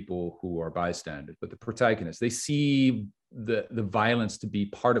 not the people who are bystanders, but the protagonists. They see the violence to be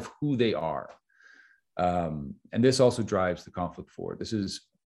part of who they are. And this also drives the conflict forward. This is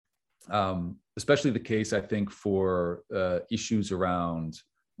especially the case, I think, for issues around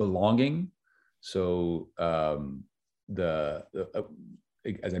belonging. So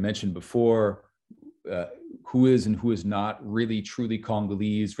as I mentioned before, who is and who is not really truly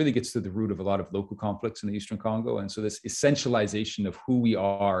Congolese really gets to the root of a lot of local conflicts in the Eastern Congo. And so this essentialization of who we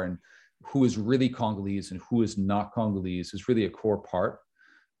are and who is really Congolese and who is not Congolese is really a core part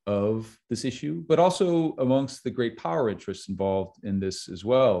of this issue, but also amongst the great power interests involved in this as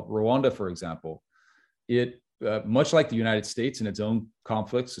well. Rwanda, for example, it much like the United States in its own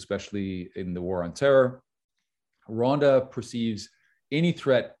conflicts, especially in the war on terror, Rwanda perceives any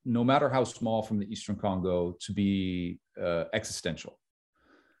threat, no matter how small, from the Eastern Congo to be existential.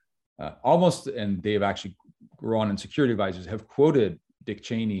 Almost, and they've actually, Rwandan security advisors have quoted Dick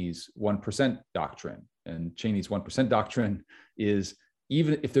Cheney's 1% doctrine. And Cheney's 1% doctrine is,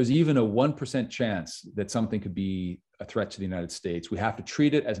 even if there's even a 1% chance that something could be a threat to the United States, we have to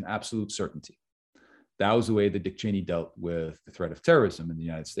treat it as an absolute certainty. That was the way that Dick Cheney dealt with the threat of terrorism in the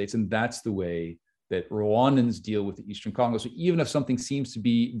United States. And that's the way that Rwandans deal with the Eastern Congo. So even if something seems to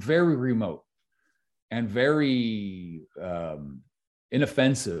be very remote and very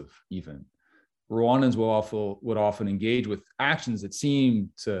inoffensive even, Rwandans would often engage with actions that seem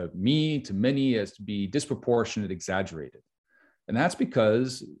to me, to many, as to be disproportionate, exaggerated. And that's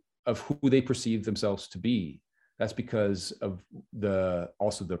because of who they perceive themselves to be. That's because of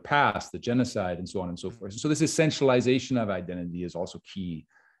also their past, the genocide, and so on and so forth. So this essentialization of identity is also key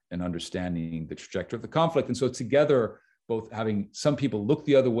in understanding the trajectory of the conflict. And so together, both having some people look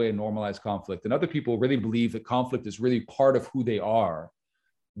the other way and normalize conflict, and other people really believe that conflict is really part of who they are,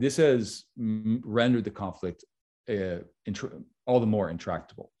 this has rendered the conflict all the more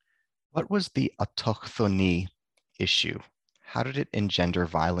intractable. What was the autochthony issue? How did it engender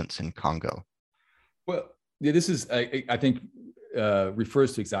violence in Congo? Well, yeah, this is, I think,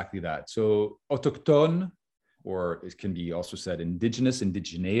 refers to exactly that. So autochtone, or it can be also said indigenous,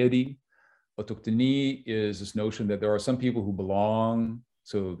 indigeneity. Autochthony is this notion that there are some people who belong.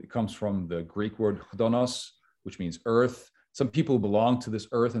 So it comes from the Greek word chdonos, which means earth. Some people belong to this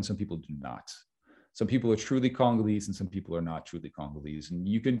earth and some people do not. Some people are truly Congolese and some people are not truly Congolese. And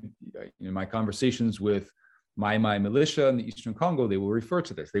you can, in my conversations with Mai Mai militia in the Eastern Congo, they will refer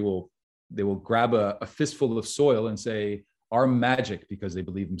to this. They will they will grab a fistful of soil and say, our magic, because they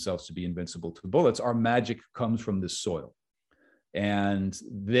believe themselves to be invincible to bullets, our magic comes from this soil. And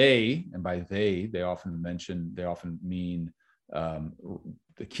by they often mean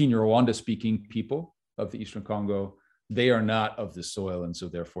the Kinyarwanda speaking people of the Eastern Congo. They are not of the soil, and so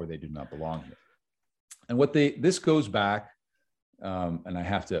therefore they do not belong here. And this goes back, and I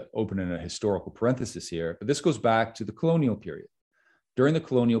have to open in a historical parenthesis here, but this goes back to the colonial period. During the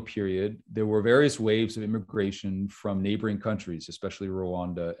colonial period, there were various waves of immigration from neighboring countries, especially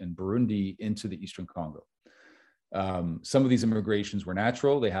Rwanda and Burundi, into the Eastern Congo. Some of these immigrations were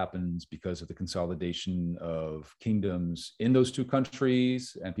natural. They happened because of the consolidation of kingdoms in those two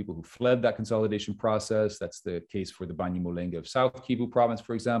countries and people who fled that consolidation process. That's the case for the Banyamulenge of South Kivu province,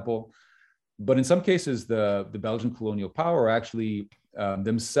 for example. But in some cases, the Belgian colonial power actually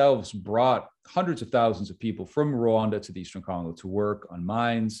themselves brought hundreds of thousands of people from Rwanda to the Eastern Congo to work on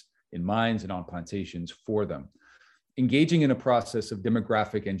mines and on plantations for them, engaging in a process of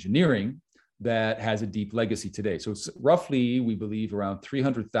demographic engineering that has a deep legacy today. So it's roughly, we believe, around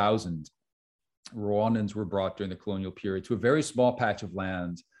 300,000 Rwandans were brought during the colonial period to a very small patch of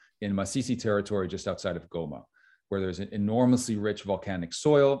land in Masisi territory just outside of Goma, where there's an enormously rich volcanic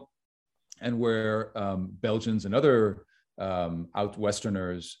soil and where Belgians and other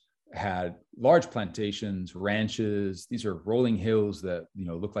out-Westerners had large plantations, ranches. These are rolling hills that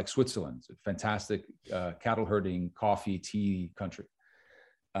look like Switzerland. It's a fantastic cattle herding, coffee, tea country.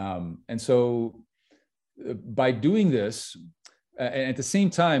 And so by doing this, and at the same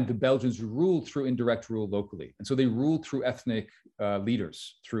time, the Belgians ruled through indirect rule locally. And so they ruled through ethnic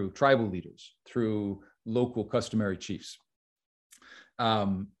leaders, through tribal leaders, through local customary chiefs.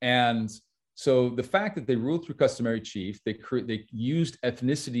 And so the fact that they ruled through customary chief, they used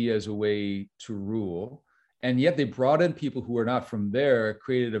ethnicity as a way to rule, and yet they brought in people who were not from there,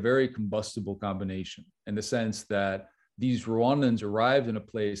 created a very combustible combination in the sense that these Rwandans arrived in a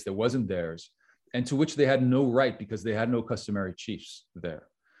place that wasn't theirs and to which they had no right because they had no customary chiefs there.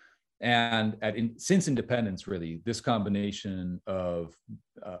 And since independence, really, this combination of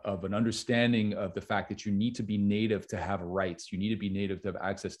an understanding of the fact that you need to be native to have rights, you need to be native to have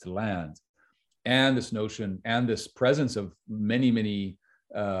access to land, and this notion and this presence of many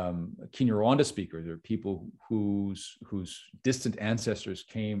Kinyarwanda speakers, or people whose distant ancestors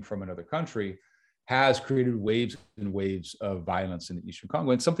came from another country, has created waves and waves of violence in the Eastern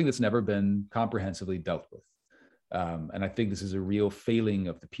Congo, and something that's never been comprehensively dealt with. And I think this is a real failing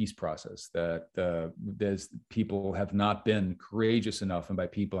of the peace process, that there's people have not been courageous enough, and by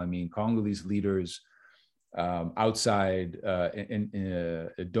people I mean Congolese leaders, outside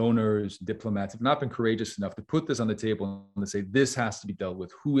donors, diplomats, have not been courageous enough to put this on the table and to say this has to be dealt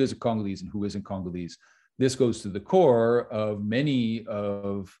with. Who is a Congolese and who isn't Congolese? This goes to the core of many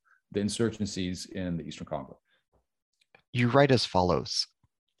of the insurgencies in the Eastern Congo. You write as follows: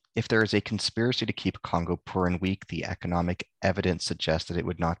 if there is a conspiracy to keep Congo poor and weak, the economic evidence suggests that it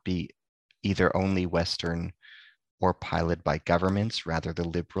would not be either only Western or piloted by governments. Rather, the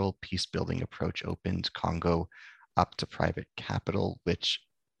liberal peace-building approach opened Congo up to private capital, which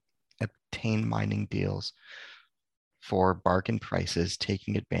obtained mining deals for bargain prices,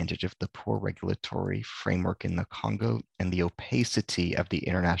 taking advantage of the poor regulatory framework in the Congo and the opacity of the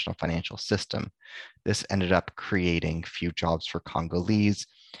international financial system. This ended up creating few jobs for Congolese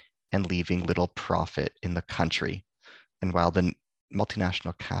and leaving little profit in the country. And while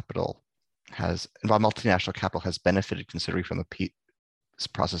multinational capital has benefited considerably from the peace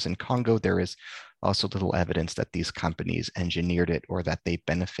process in Congo, there is also little evidence that these companies engineered it or that they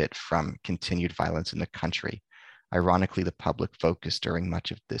benefit from continued violence in the country. Ironically, the public focus during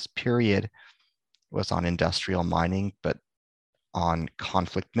much of this period was on industrial mining, but on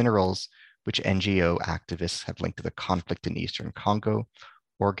conflict minerals, which NGO activists have linked to the conflict in Eastern Congo.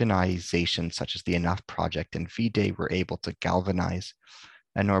 Organizations such as the Enough Project and V-Day were able to galvanize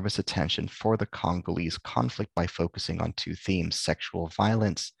enormous attention for the Congolese conflict by focusing on two themes: sexual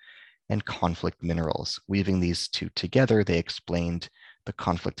violence and conflict minerals. Weaving these two together, they explained the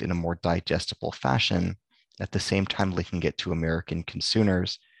conflict in a more digestible fashion, at the same time linking it to American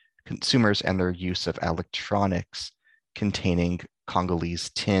consumers and their use of electronics containing Congolese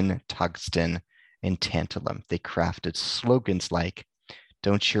tin, tungsten, and tantalum. They crafted slogans like,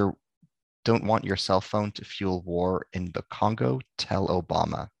 don't want your cell phone to fuel war in the Congo? Tell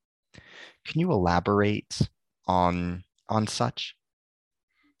Obama. Can you elaborate on such?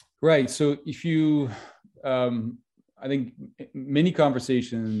 Right. So if you, I think many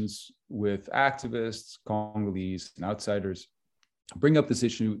conversations with activists, Congolese, and outsiders bring up this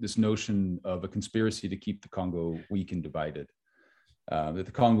issue, this notion of a conspiracy to keep the Congo weak and divided. that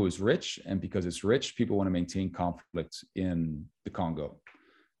the Congo is rich, and because it's rich, people want to maintain conflict in the Congo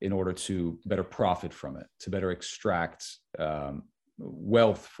in order to better profit from it, to better extract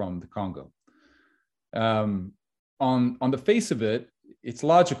wealth from the Congo. On the face of it, it's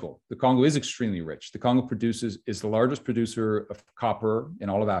logical. The Congo is extremely rich. The Congo is the largest producer of copper in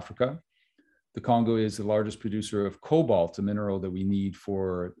all of Africa. The Congo is the largest producer of cobalt, a mineral that we need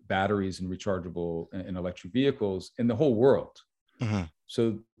for batteries and rechargeable and electric vehicles in the whole world. Mm-hmm.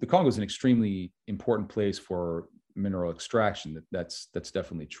 So the Congo is an extremely important place for mineral extraction. That's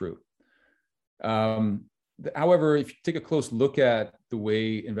definitely true. However, if you take a close look at the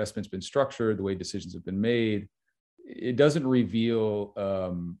way investment's been structured, the way decisions have been made, it doesn't reveal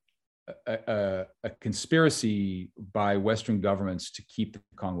a conspiracy by Western governments to keep the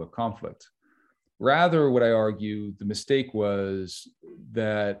Congo conflict. Rather, what I argue, the mistake was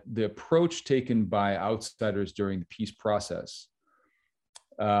that the approach taken by outsiders during the peace process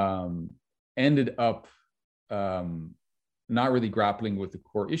ended up not really grappling with the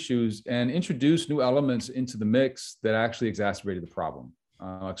core issues and introduced new elements into the mix that actually exacerbated the problem.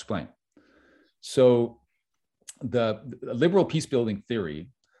 I'll explain. So the liberal peace building theory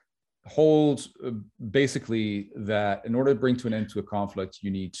holds basically that in order to bring to an end to a conflict,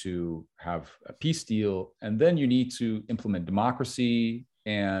 you need to have a peace deal, and then you need to implement democracy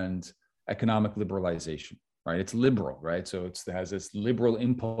and economic liberalization, right? It's liberal, right? So it has this liberal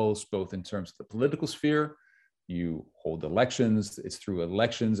impulse, both in terms of the political sphere. You hold elections. It's through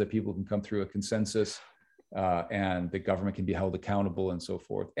elections that people can come through a consensus, and the government can be held accountable and so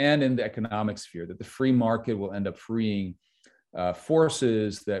forth. And in the economic sphere, that the free market will end up freeing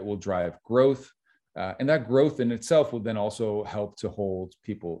forces that will drive growth. And that growth in itself will then also help to hold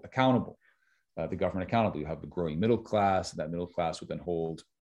people accountable, the government accountable. You have the growing middle class, and that middle class will then hold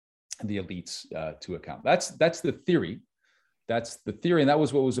the elites to account. That's the theory. That's the theory. And that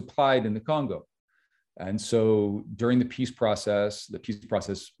was what was applied in the Congo. And so during the peace process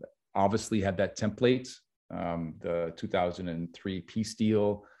obviously had that template. The 2003 peace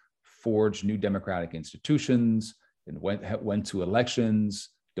deal forged new democratic institutions and went to elections.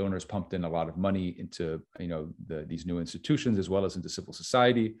 Donors pumped in a lot of money into these new institutions as well as into civil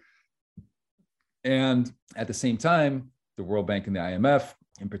society. And at the same time, the World Bank and the IMF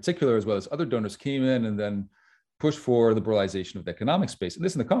in particular, as well as other donors, came in and then pushed for the liberalization of the economic space. And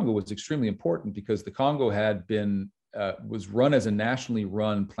this in the Congo was extremely important because the Congo had been was run as a nationally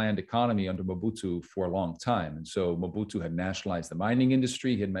run planned economy under Mobutu for a long time. And so Mobutu had nationalized the mining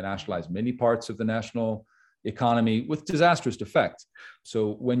industry. He had nationalized many parts of the national economy with disastrous effect.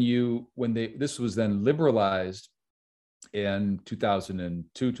 So this was then liberalized in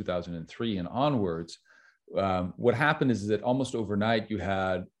 2002, 2003 and onwards, what happened is that almost overnight you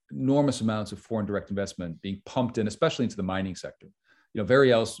had enormous amounts of foreign direct investment being pumped in, especially into the mining sector.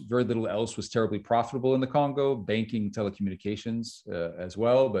 Very little else was terribly profitable in the Congo, banking, telecommunications as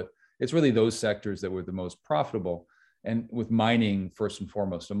well, but it's really those sectors that were the most profitable, and with mining first and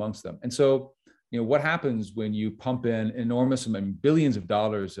foremost amongst them. And so, what happens when you pump in enormous billions of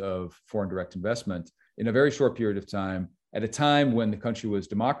dollars of foreign direct investment in a very short period of time, at a time when the country was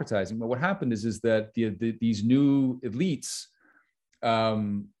democratizing? But what happened is that these new elites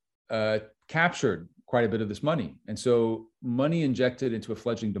captured quite a bit of this money. And so money injected into a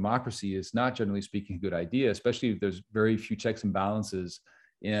fledgling democracy is not, generally speaking, a good idea, especially if there's very few checks and balances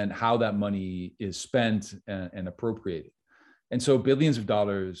in how that money is spent and appropriated. And so billions of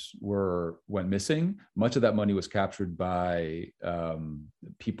dollars went missing. Much of that money was captured by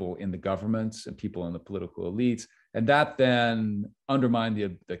people in the governments and people in the political elites. And that then undermined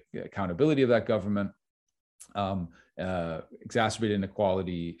the accountability of that government, exacerbated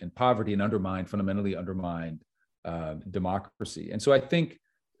inequality and poverty, and fundamentally undermined democracy. And so I think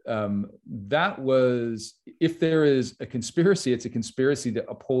that was, if there is a conspiracy, it's a conspiracy to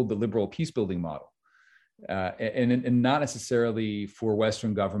uphold the liberal peace-building model, and not necessarily for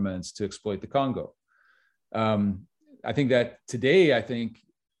Western governments to exploit the Congo. I think that today,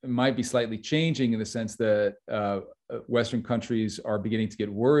 it might be slightly changing in the sense that Western countries are beginning to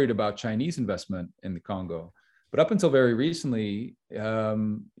get worried about Chinese investment in the Congo. But up until very recently,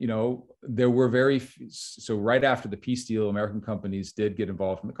 there were so right after the peace deal, American companies did get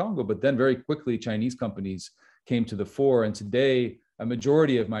involved in the Congo, but then very quickly Chinese companies came to the fore. And today, a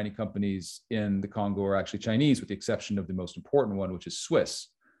majority of mining companies in the Congo are actually Chinese, with the exception of the most important one, which is Swiss.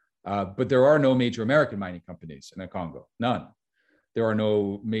 But there are no major American mining companies in the Congo, none. There are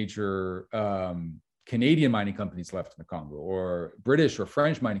no major Canadian mining companies left in the Congo, or British or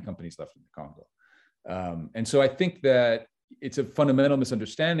French mining companies left in the Congo. And so I think that it's a fundamental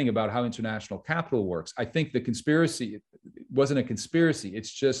misunderstanding about how international capital works. I think the conspiracy, wasn't a conspiracy.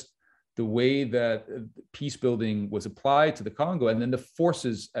 It's just the way that peace building was applied to the Congo, and then the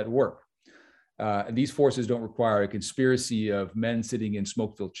forces at work. And these forces don't require a conspiracy of men sitting in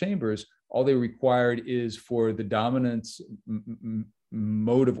smoke-filled chambers. All they required is for the dominant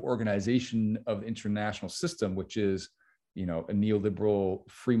mode of organization of the international system, which is, a neoliberal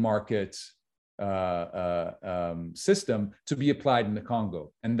free market system, to be applied in the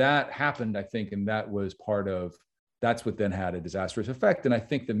Congo. And that happened, I think, and that's what then had a disastrous effect. And I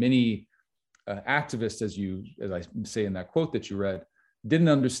think that many activists, as I say in that quote that you read, didn't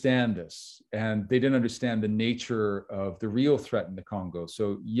understand this, and they didn't understand the nature of the real threat in the Congo.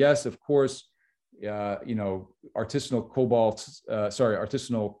 So yes, of course, artisanal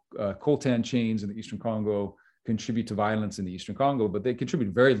coltan chains in the Eastern Congo contribute to violence in the Eastern Congo, but they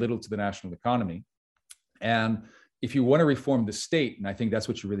contribute very little to the national economy. And if you want to reform the state, and I think that's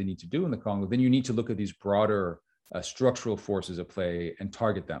what you really need to do in the Congo, then you need to look at these broader structural forces at play and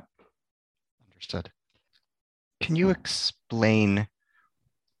target them. Understood. Can you explain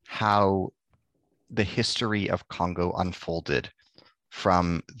how the history of Congo unfolded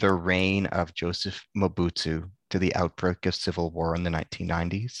from the reign of Joseph Mobutu to the outbreak of civil war in the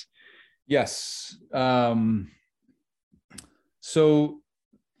 1990s? Yes. So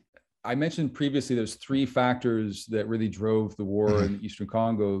I mentioned previously there's three factors that really drove the war in the Eastern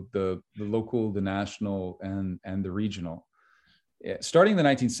Congo: the local, the national, and the regional. Starting in the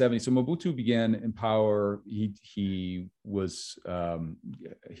 1970s, so Mobutu began in power. He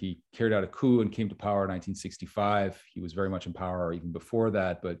carried out a coup and came to power in 1965. He was very much in power even before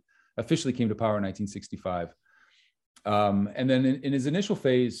that, but officially came to power in 1965. And then in his initial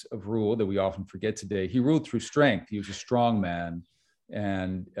phase of rule that we often forget today, he ruled through strength. He was a strong man,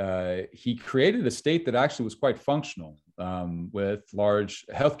 and he created a state that actually was quite functional, with large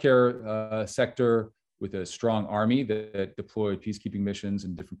healthcare sector, with a strong army that deployed peacekeeping missions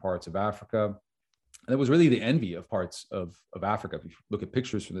in different parts of Africa. And it was really the envy of parts of Africa. If you look at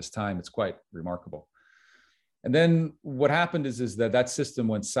pictures from this time, it's quite remarkable. And then what happened is that system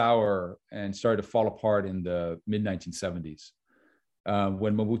went sour and started to fall apart in the mid-1970s.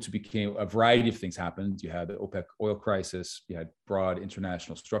 When Mobutu became, a variety of things happened. You had the OPEC oil crisis, you had broad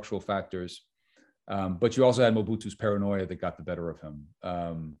international structural factors, but you also had Mobutu's paranoia that got the better of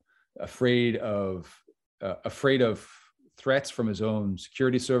him. Afraid of threats from his own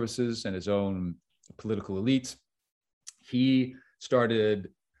security services and his own political elite, he started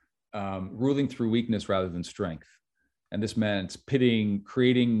ruling through weakness rather than strength. And this meant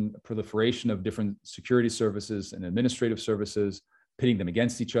creating a proliferation of different security services and administrative services, pitting them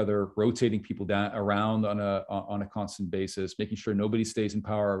against each other, rotating people around on a constant basis, making sure nobody stays in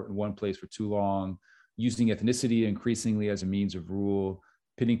power in one place for too long, using ethnicity increasingly as a means of rule,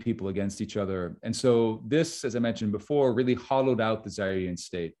 pitting people against each other. And so this, as I mentioned before, really hollowed out the Zairian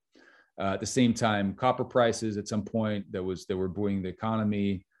state. At the same time, copper prices at some point that were buoying the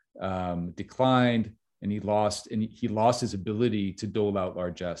economy declined, and he lost his ability to dole out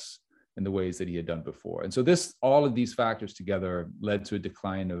largesse in the ways that he had done before. And so all of these factors together led to a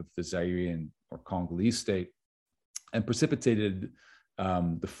decline of the Zairian or Congolese state and precipitated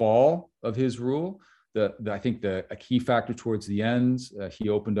the fall of his rule. I think a key factor towards the end, he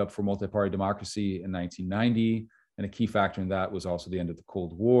opened up for multi-party democracy in 1990, and a key factor in that was also the end of the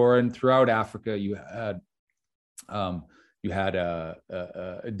Cold War. And throughout Africa, you had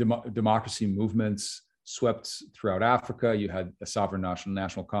democracy movements swept throughout Africa. You had a sovereign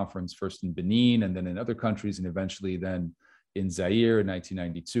national conference, first in Benin, and then in other countries, and eventually then in Zaire in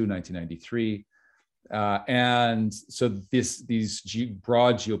 1992, 1993. And so these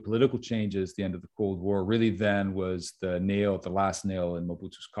broad geopolitical changes, the end of the Cold War, really then was the last nail in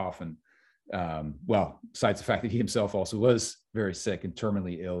Mobutu's coffin. Well, besides the fact that he himself also was very sick and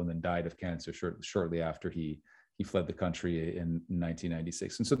terminally ill, and then died of cancer shortly after he fled the country in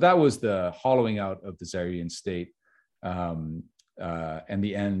 1996. And so that was the hollowing out of the Zairian state, and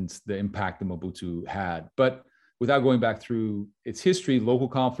the impact that Mobutu had. But without going back through its history, local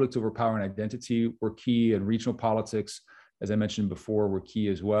conflicts over power and identity were key, and regional politics, as I mentioned before, were key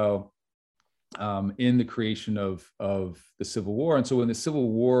as well in the creation of the Civil War. And so when the Civil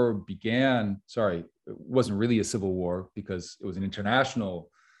War began, it wasn't really a civil war because it was an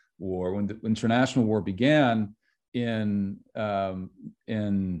international war. When the international war began in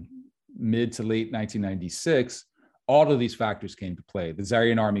mid to late 1996, all of these factors came to play. The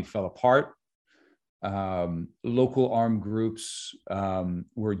Zairian army fell apart. Local armed groups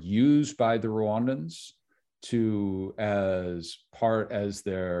were used by the Rwandans as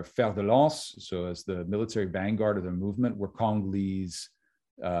their fer de lance, so as the military vanguard of their movement, were Congolese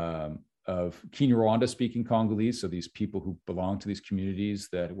Kinyarwanda-speaking Congolese, so these people who belong to these communities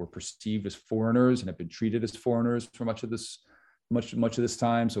that were perceived as foreigners and have been treated as foreigners for much of this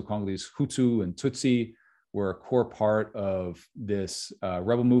time. So Congolese Hutu and Tutsi were a core part of this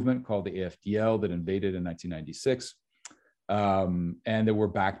rebel movement called the AFDL that invaded in 1996, and that were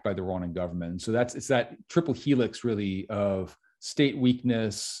backed by the Rwandan government. And so it's that triple helix really of state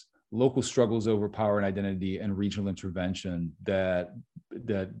weakness, local struggles over power and identity, and regional intervention that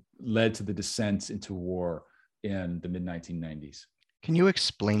led to the descent into war in the mid-1990s. Can you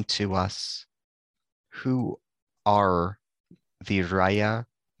explain to us who are the Raya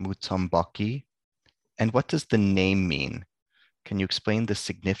Mutomboki, and what does the name mean? Can you explain the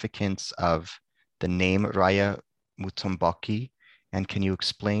significance of the name Raya Mutomboki, and can you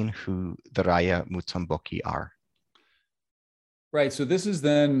explain who the Raya Mutomboki are? Right. So this is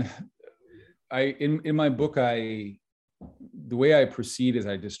then, in my book, the way I proceed is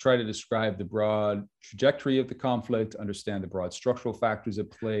I just try to describe the broad trajectory of the conflict, understand the broad structural factors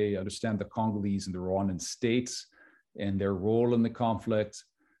at play, understand the Congolese and the Rwandan states and their role in the conflict.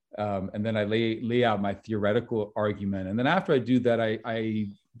 And then I lay out my theoretical argument. And then after I do that, I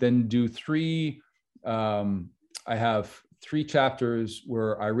then do I have three chapters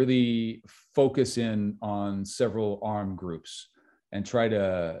where I really focus in on several armed groups and try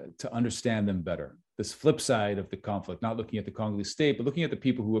to understand them better. This flip side of the conflict, not looking at the Congolese state, but looking at the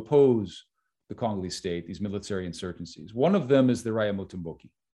people who oppose the Congolese state, these military insurgencies. One of them is the Raya Mutomboki.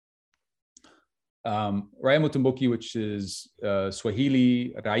 Raya Mutomboki, which is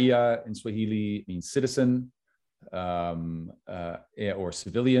Swahili, Raya in Swahili means citizen or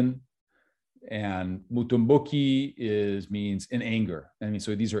civilian. And Mutomboki means in anger. I mean,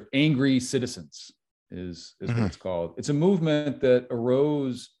 so these are angry citizens is what it's called. It's a movement that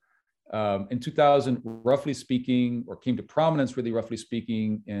arose in 2000, roughly speaking, or came to prominence, really roughly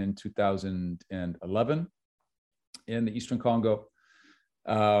speaking, in 2011 in the Eastern Congo,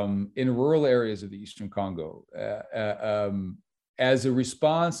 in rural areas of the Eastern Congo, as a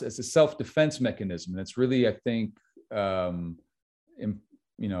response, as a self-defense mechanism. And it's really, I think, one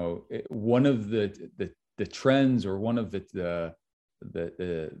of the trends, or one of the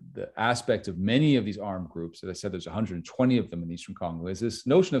aspects of many of these armed groups, as I said, there's 120 of them in Eastern Congo, is this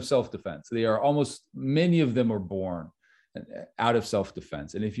notion of self-defense. Many of them are born out of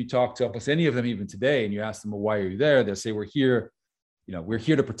self-defense. And if you talk to almost any of them even today, and you ask them, well, why are you there? They'll say, we're here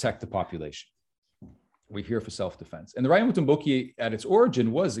to protect the population. We're here for self-defense. And the Raya Mutomboki at its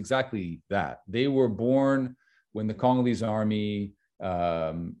origin was exactly that. They were born when the Congolese army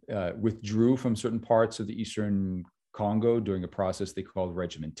withdrew from certain parts of the Eastern Congo during a process they called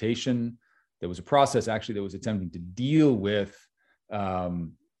regimentation. There was a process actually that was attempting to deal with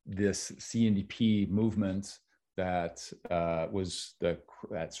this CNDP movement that was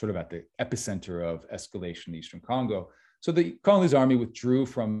sort of at the epicenter of escalation in Eastern Congo. So the Congolese army withdrew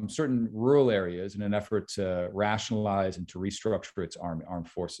from certain rural areas in an effort to rationalize and to restructure its armed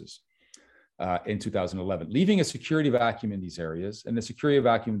forces in 2011, leaving a security vacuum in these areas, and the security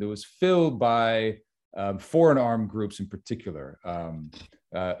vacuum that was filled by foreign armed groups in particular,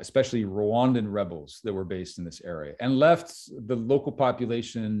 especially Rwandan rebels that were based in this area, and left the local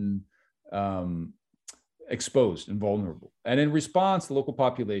population exposed and vulnerable. And in response, the local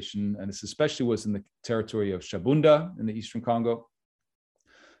population, and this especially was in the territory of Shabunda in the Eastern Congo,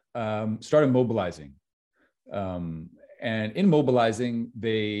 started mobilizing. And in mobilizing,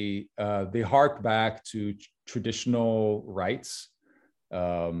 they harked back to traditional rights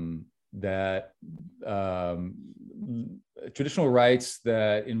that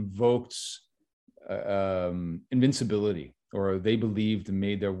invoked invincibility, or they believed and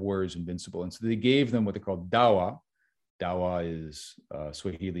made their warriors invincible. And so they gave them what they called dawa. Dawa is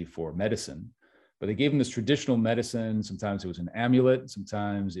Swahili for medicine. But they gave them this traditional medicine. Sometimes it was an amulet.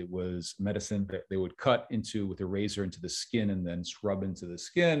 Sometimes it was medicine that they would cut into with a razor into the skin and then scrub into the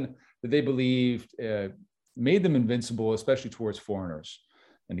skin, that they believed made them invincible, especially towards foreigners.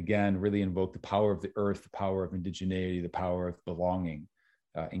 And again, really invoked the power of the earth, the power of indigeneity, the power of belonging,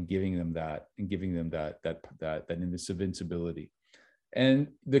 in giving them that invincibility. And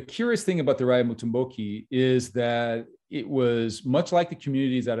the curious thing about the Raya Mutomboki is that it was much like the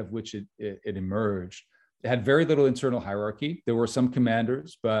communities out of which it emerged. It had very little internal hierarchy. There were some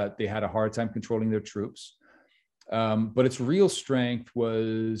commanders, but they had a hard time controlling their troops. But its real strength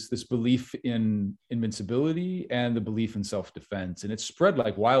was this belief in invincibility and the belief in self-defense, and it spread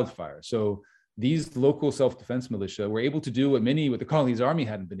like wildfire. So these local self-defense militia were able to do what the Congolese army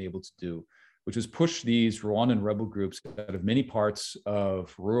hadn't been able to do, which was push these Rwandan rebel groups out of many parts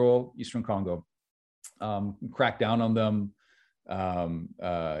of rural Eastern Congo, crack down on them,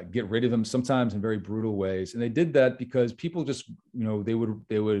 get rid of them, sometimes in very brutal ways. And they did that because people just, they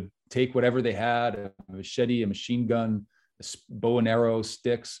would take whatever they had, a machete, a machine gun, a bow and arrow,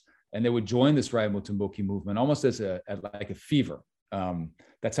 sticks, and they would join this Raya Mutomboki movement almost as like a fever.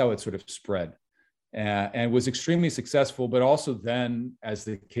 That's how it sort of spread. And was extremely successful, but also then, as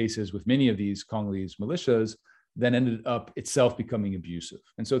the case is with many of these Congolese militias, then ended up itself becoming abusive.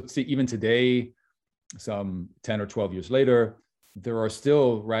 And so even today, some 10 or 12 years later, there are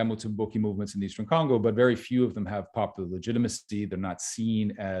still Raya Mutomboki movements in Eastern Congo, but very few of them have popular legitimacy. They're not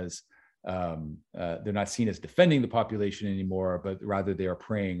seen as defending the population anymore, but rather they are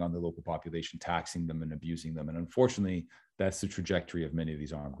preying on the local population, taxing them and abusing them. And unfortunately, that's the trajectory of many of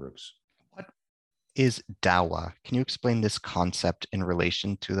these armed groups. What is Dawa? Can you explain this concept in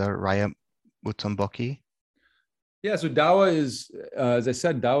relation to the Raya Mutomboki? Yeah, so Dawa is, as I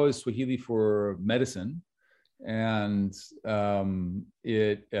said, Dawa is Swahili for medicine. And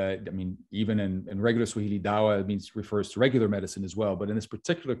even in regular Swahili, Dawa refers to regular medicine as well. But in this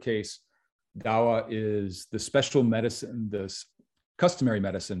particular case, Dawa is the special medicine, this customary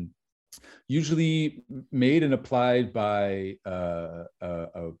medicine, usually made and applied by a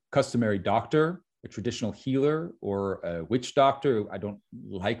customary doctor, a traditional healer, or a witch doctor. I don't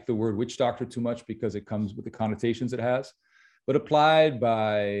like the word witch doctor too much because it comes with the connotations it has, but applied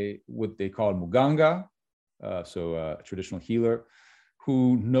by what they call muganga, so a traditional healer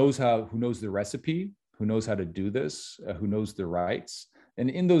who knows the recipe, who knows how to do this, who knows the rites. And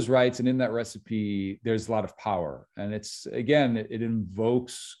in those rites and in that recipe, there's a lot of power. And it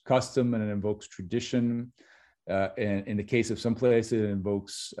invokes custom and it invokes tradition. And in the case of some places, it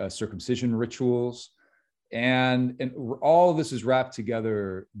invokes circumcision rituals. And all of this is wrapped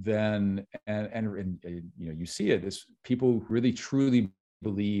together then, and you see it as people really truly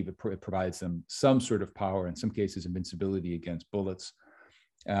believe it provides them some sort of power, in some cases invincibility against bullets.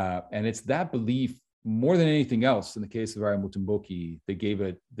 And it's that belief more than anything else in the case of Raya Mutomboki, they gave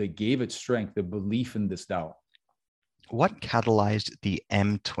it strength, the belief in this Dawa. What catalyzed the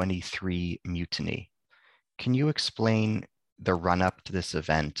M23 mutiny? Can you explain the run-up to this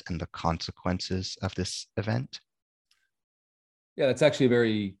event and the consequences of this event? Yeah, that's actually a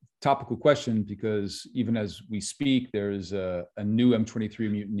very topical question, because even as we speak, there's a new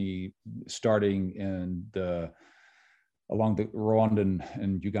M23 mutiny starting along the Rwandan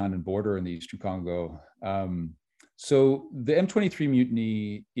and Ugandan border in the Eastern Congo. So the M23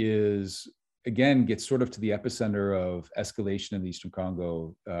 mutiny gets sort of to the epicenter of escalation in the Eastern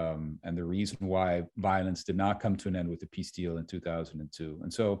Congo, and the reason why violence did not come to an end with the peace deal in 2002.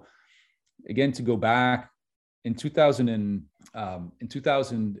 And so, again, to go back, in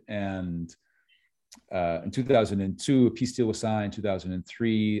 2002, a peace deal was signed.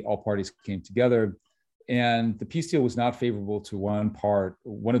 2003, all parties came together. And the peace deal was not favorable to one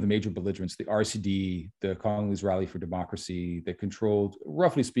of the major belligerents, the RCD, the Congolese Rally for Democracy, that controlled,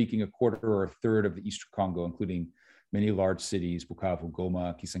 roughly speaking, a quarter or a third of the Eastern Congo, including many large cities, Bukavu,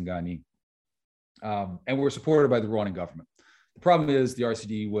 Goma, Kisangani, and were supported by the Rwandan government. The problem is the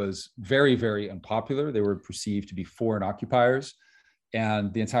RCD was very, very unpopular. They were perceived to be foreign occupiers.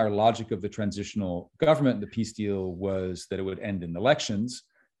 And the entire logic of the transitional government, the peace deal, was that it would end in elections.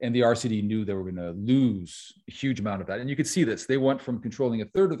 And the RCD knew they were going to lose a huge amount of that. And you could see this. They went from controlling a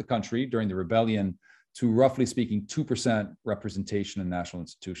third of the country during the rebellion to, roughly speaking, 2% representation in national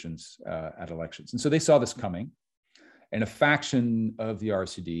institutions at elections. And so they saw this coming. And a faction of the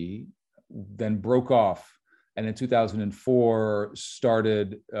RCD then broke off. And in 2004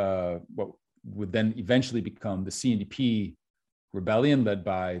 started what would then eventually become the CNDP rebellion, led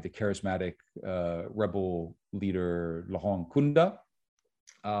by the charismatic rebel leader Laurent Nkunda.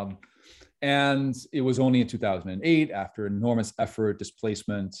 And it was only in 2008, after enormous effort,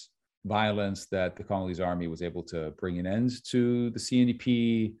 displacement, violence, that the Congolese army was able to bring an end to the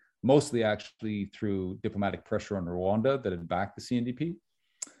CNDP, mostly actually through diplomatic pressure on Rwanda that had backed the CNDP.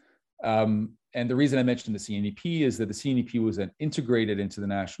 And the reason I mentioned the CNDP is that the CNDP was then integrated into the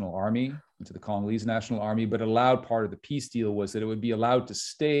national army, into the Congolese national army, but allowed, part of the peace deal was that it would be allowed to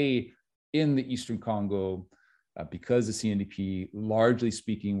stay in the Eastern Congo because the CNDP, largely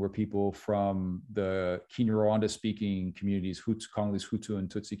speaking, were people from the Kinyarwanda speaking communities, Congolese Hutu and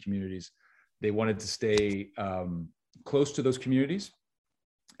Tutsi communities. They wanted to stay close to those communities.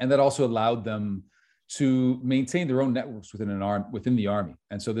 And that also allowed them to maintain their own networks within the army.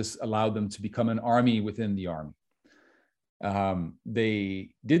 And so this allowed them to become an army within the army. They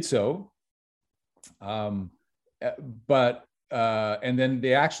did so, but and then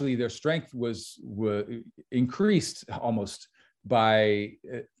their strength was increased almost by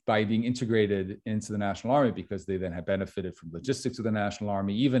by being integrated into the National Army, because they then had benefited from logistics of the National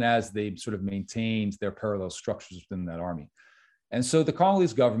Army, even as they sort of maintained their parallel structures within that army. And so the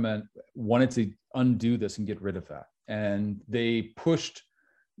Congolese government wanted to undo this and get rid of that. And they pushed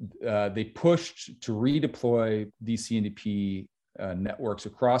to redeploy these CNDP networks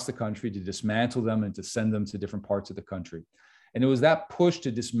across the country, to dismantle them and to send them to different parts of the country. And it was that push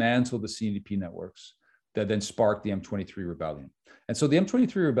to dismantle the CNDP networks that then sparked the M23 rebellion. And so the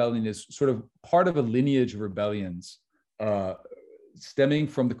M23 rebellion is sort of part of a lineage of rebellions stemming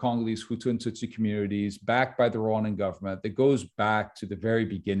from the Congolese Hutu and Tutsi communities, backed by the Rwandan government, that goes back to the very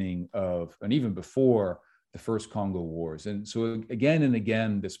beginning of, and even before, the first Congo Wars. And so again and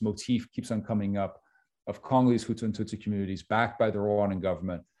again, this motif keeps on coming up of Congolese Hutu and Tutsi communities backed by the Rwandan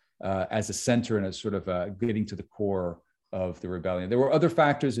government as a center and as sort of getting to the core of the rebellion. There were other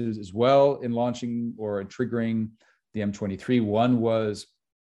factors as well in launching or triggering the M23. One was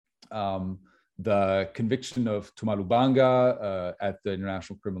the conviction of Thomas Lubanga at the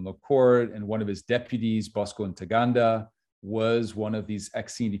International Criminal Court, and one of his deputies, Bosco Ntaganda, was one of these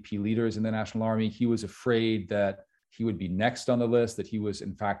ex-CNDP leaders in the National Army. He was afraid that he would be next on the list, that he was,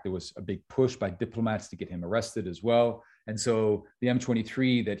 in fact, there was a big push by diplomats to get him arrested as well. And so the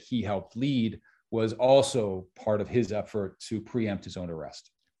M23 that he helped lead was also part of his effort to preempt his own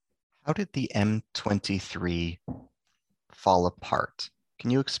arrest. How did the M23 fall apart? Can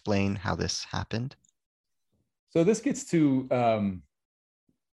you explain how this happened? So this gets to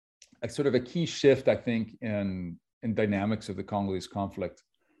a sort of a key shift, I think, in dynamics of the Congolese conflict.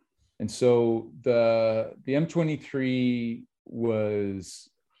 And so the M23 was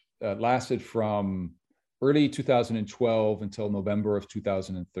lasted from early 2012 until November of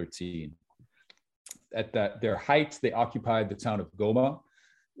 2013. At their height, they occupied the town of Goma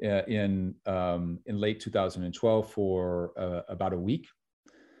in late 2012 for about a week.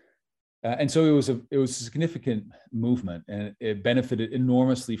 And so it was a significant movement, and it benefited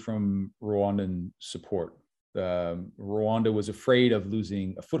enormously from Rwandan support. Rwanda was afraid of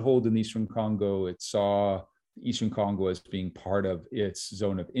losing a foothold in Eastern Congo. It saw Eastern Congo as being part of its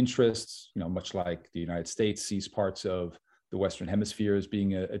zone of interests, much like the United States sees parts of the Western Hemisphere as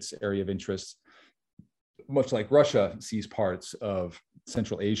being its area of interest, much like Russia sees parts of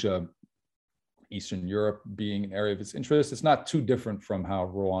Central Asia, Eastern Europe being an area of its interest. It's not too different from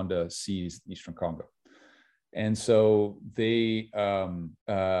how Rwanda sees Eastern Congo. And so the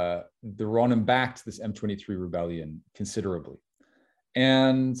Rwandan backed this M23 rebellion considerably.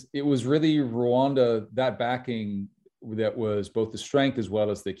 And it was really Rwanda, that backing, that was both the strength as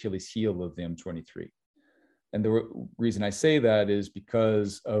well as the Achilles heel of the M23. And the reason I say that is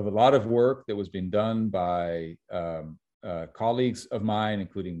because of a lot of work that was being done by colleagues of mine,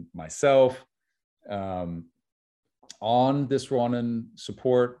 including myself, on this Rwandan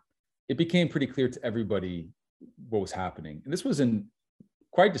support. It became pretty clear to everybody what was happening. And this was in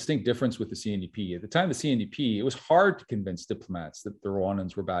quite distinct difference with the CNDP. At the time of the CNDP, it was hard to convince diplomats that the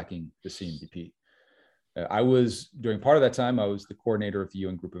Rwandans were backing the CNDP. During part of that time, I was the coordinator of the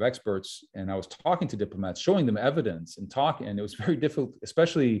UN group of experts, and I was talking to diplomats, showing them evidence and it was very difficult,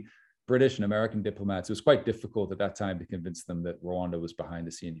 especially British and American diplomats. It was quite difficult at that time to convince them that Rwanda was behind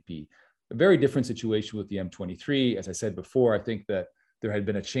the CNDP. A very different situation with the M23. As I said before, I think that there had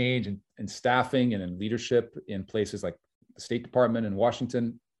been a change in staffing and in leadership in places like the State Department in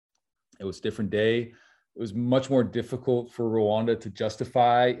Washington. It was a different day. It was much more difficult for Rwanda to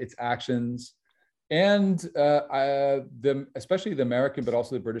justify its actions. And especially the American, but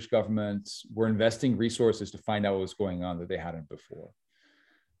also the British governments were investing resources to find out what was going on that they hadn't before.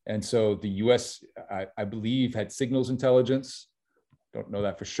 And so the US, I believe, had signals intelligence. Don't know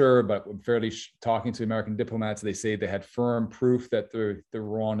that for sure, but I'm fairly talking to American diplomats, they say they had firm proof that the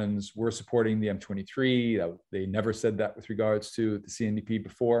Rwandans were supporting the M23. They never said that with regards to the CNDP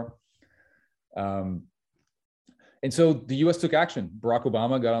before. And so the US took action. Barack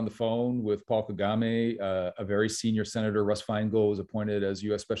Obama got on the phone with Paul Kagame. A very senior senator, Russ Feingold, was appointed as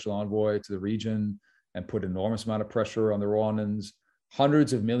US Special Envoy to the region and put an enormous amount of pressure on the Rwandans.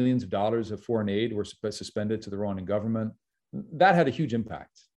 Hundreds of millions of dollars of foreign aid were suspended to the Rwandan government. That had a huge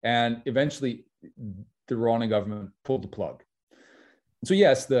impact. And eventually, the Rwandan government pulled the plug. So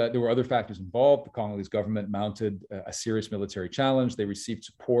yes, there were other factors involved. The Congolese government mounted a serious military challenge. They received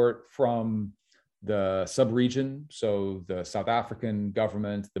support from the sub-region, so the South African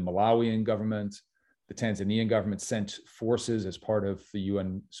government, the Malawian government, the Tanzanian government sent forces as part of the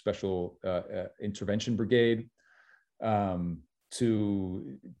UN Special Intervention Brigade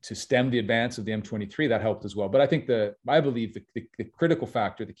to stem the advance of the M23. That helped as well. But I think I believe the critical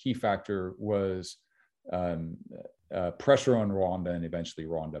factor, the key factor was pressure on Rwanda, and eventually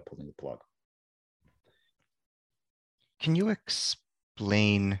Rwanda pulling the plug. Can you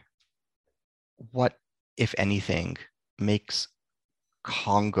explain what, if anything, makes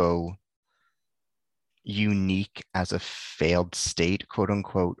Congo unique as a failed state, quote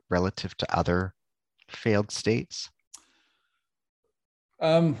unquote, relative to other failed states?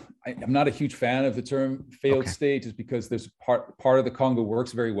 I'm not a huge fan of the term failed state, just because there's part of the Congo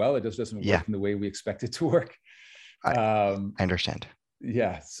works very well. It just doesn't work in the way we expect it to work. I understand.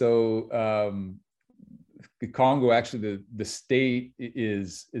 Yeah. So the Congo, actually, the state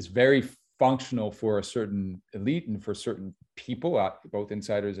is very functional for a certain elite and for certain people, both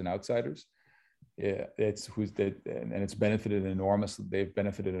insiders and outsiders. Yeah, and it's benefited enormously. They've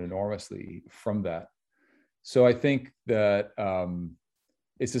benefited enormously from that. So I think that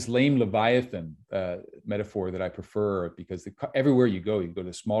it's this lame Leviathan metaphor that I prefer, because everywhere you go to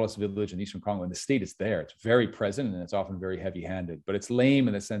the smallest village in Eastern Congo, and the state is there. It's very present, and it's often very heavy-handed, but it's lame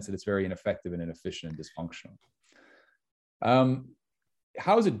in the sense that it's very ineffective and inefficient and dysfunctional.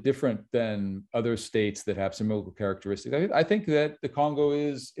 How is it different than other states that have similar characteristics? I think that the Congo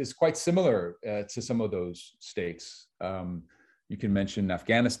is quite similar to some of those states. You can mention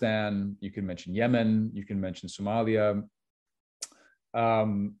Afghanistan, you can mention Yemen, you can mention Somalia,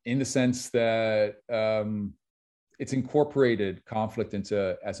 in the sense that it's incorporated conflict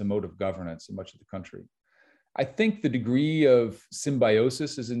as a mode of governance in much of the country. I think the degree of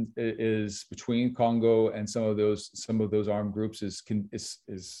symbiosis is between Congo and some of those armed groups is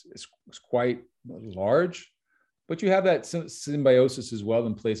quite large, but you have that symbiosis as well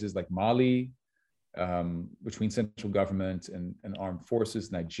in places like Mali, between central government and armed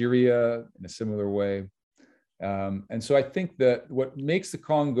forces, Nigeria in a similar way. And so I think that what makes the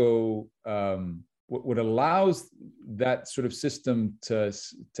Congo, what allows that sort of system to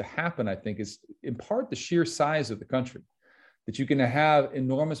happen, I think, is in part the sheer size of the country, that you can have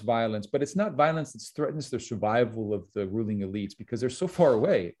enormous violence, but it's not violence that threatens the survival of the ruling elites, because they're so far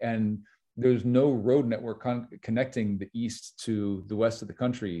away and there's no road network connecting the east to the west of the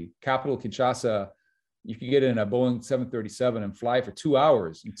country. Capital Kinshasa, you can get in a Boeing 737 and fly for 2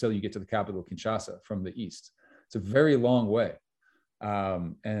 hours until you get to the capital Kinshasa from the east. It's a very long way.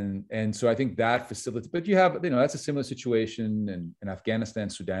 And so I think that facilitates, but you have, that's a similar situation in Afghanistan,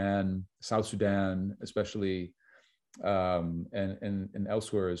 Sudan, South Sudan, especially, and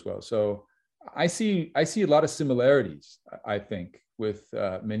elsewhere as well. So I see a lot of similarities, I think, with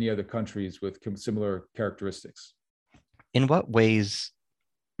many other countries with similar characteristics. In what ways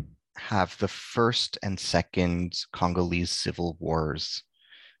have the first and second Congolese civil wars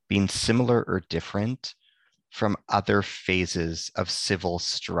been similar or different from other phases of civil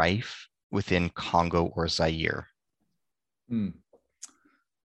strife within Congo or Zaire?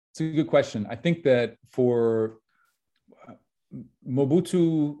 It's a good question. I think that for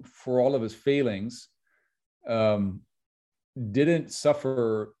Mobutu, for all of his failings, didn't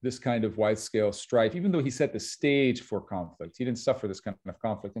suffer this kind of wide-scale strife, even though he set the stage for conflict. He didn't suffer this kind of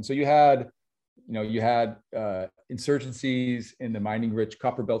conflict. And so you had insurgencies in the mining-rich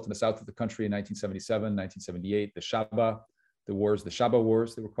copper belt in the south of the country in 1977, 1978, the Shaba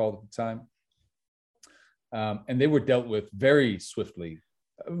Wars, they were called at the time. And they were dealt with very swiftly,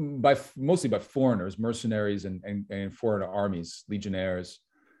 mostly by foreigners, mercenaries and foreign armies, legionnaires,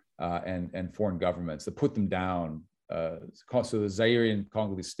 and foreign governments that put them down. So the Zairean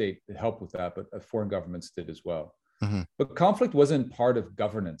Congolese state helped with that, but foreign governments did as well. Mm-hmm. But conflict wasn't part of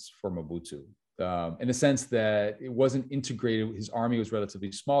governance for Mobutu, in the sense that it wasn't integrated. His army was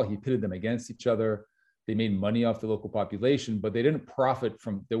relatively small. He pitted them against each other. They made money off the local population, but they didn't profit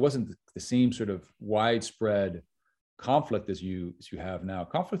from, there wasn't the same sort of widespread conflict as you have now.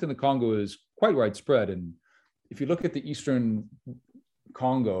 Conflict in the Congo is quite widespread. And if you look at the Eastern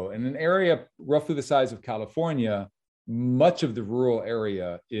Congo, in an area roughly the size of California, much of the rural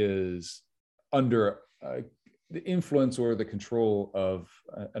area is under the influence or the control of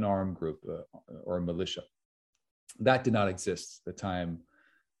an armed group or a militia. That did not exist at the time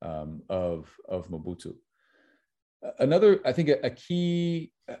of Mobutu. Another, I think, a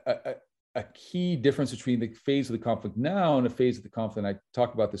key difference between the phase of the conflict now and the phase of the conflict, and I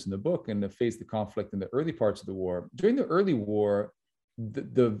talk about this in the book, and the phase of the conflict in the early parts of the war. During the early war,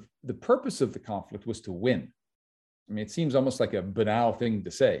 the purpose of the conflict was to win. I mean, it seems almost like a banal thing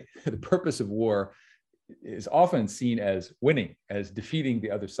to say. The purpose of war is often seen as winning, as defeating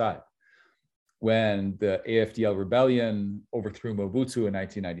the other side. When the AFDL rebellion overthrew Mobutu in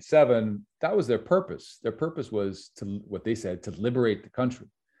 1997, that was their purpose. Their purpose was to, what they said, to liberate the country.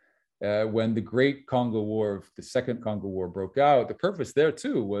 when the Great Congo War, the Second Congo War broke out, the purpose there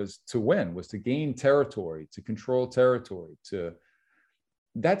too was to win, was to gain territory, to control territory.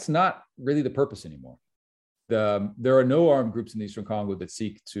 That's not really the purpose anymore. There are no armed groups in Eastern Congo that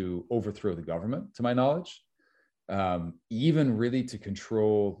seek to overthrow the government, to my knowledge. Even really to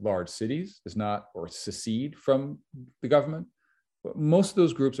control large cities is not, or secede from the government. What most of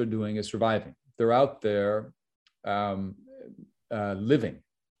those groups are doing is surviving. They're out there living.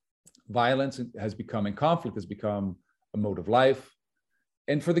 Violence has become, and conflict has become, a mode of life.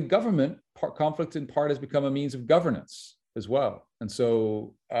 And for the government, conflict in part has become a means of governance as well. And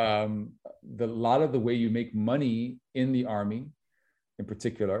so a lot of the way you make money in the army in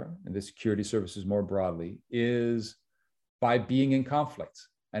particular, and the security services more broadly, is by being in conflict.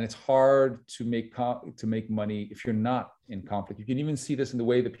 And it's hard to make money if you're not in conflict. You can even see this in the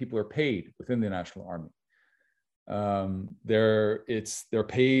way that people are paid within the National Army. They're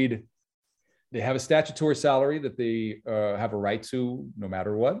paid. They have a statutory salary that they have a right to, no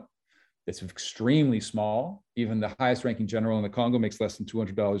matter what. It's extremely small. Even the highest ranking general in the Congo makes less than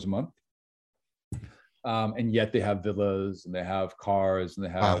 $200 a month. And yet they have villas and they have cars and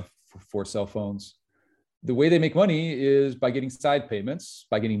they have 4 cell phones. The way they make money is by getting side payments,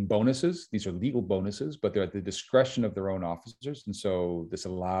 by getting bonuses. These are legal bonuses, but they're at the discretion of their own officers. And so this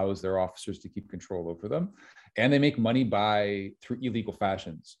allows their officers to keep control over them. And they make money through illegal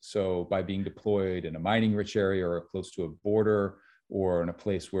fashions. So by being deployed in a mining rich area or close to a border or in a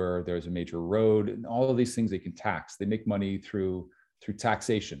place where there's a major road, and all of these things they can tax. They make money through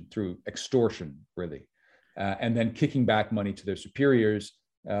taxation, through extortion, really. And then kicking back money to their superiors,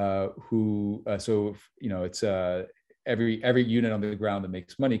 it's every unit on the ground that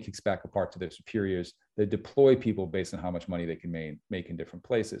makes money kicks back a part to their superiors. They deploy people based on how much money they can make in different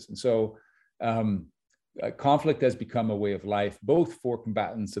places. And so conflict has become a way of life, both for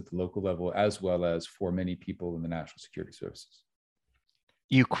combatants at the local level as well as for many people in the National Security Services.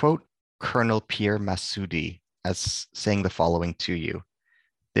 You quote Colonel Pierre Massoudi as saying the following to you: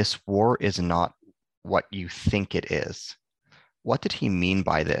 "This war is not what you think it is." What did he mean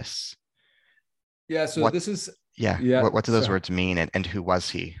by this? Yeah, so what, this is... Yeah, what do those words mean, and who was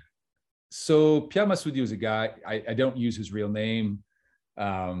he? So Pierre Massoudi was a guy, I don't use his real name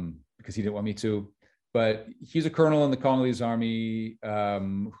because he didn't want me to, but he's a colonel in the Congolese army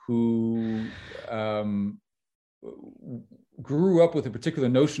who grew up with a particular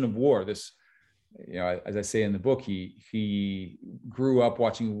notion of war. This, as I say in the book, he grew up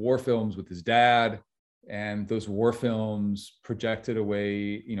watching war films with his dad. And those war films projected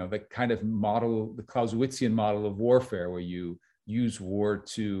away, the kind of model, the Clausewitzian model of warfare, where you use war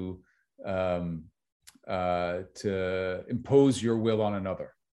to impose your will on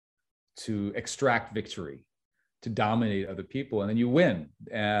another, to extract victory, to dominate other people, and then you win.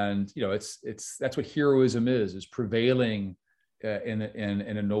 And that's what heroism is prevailing in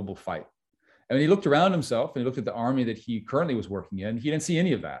a noble fight. And when he looked around himself and he looked at the army that he currently was working in, he didn't see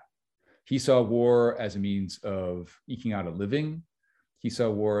any of that. He saw war as a means of eking out a living. He saw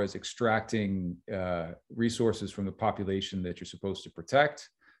war as extracting resources from the population that you're supposed to protect.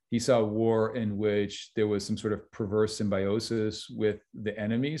 He saw war in which there was some sort of perverse symbiosis with the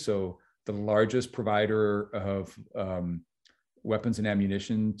enemy. So the largest provider of weapons and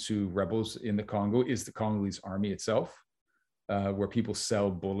ammunition to rebels in the Congo is the Congolese army itself, where people sell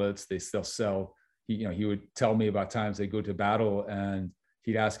bullets. They'll sell, he would tell me about times they go to battle and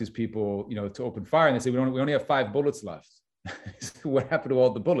he'd ask his people, to open fire, and they say, we only have 5 bullets left. What happened to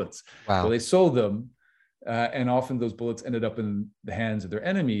all the bullets? Wow. Well, they sold them, and often those bullets ended up in the hands of their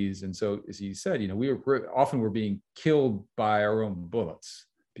enemies. And so, as he said, we're being killed by our own bullets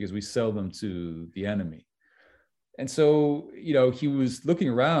because we sell them to the enemy. And so, he was looking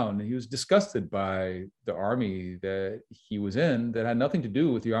around and he was disgusted by the army that he was in that had nothing to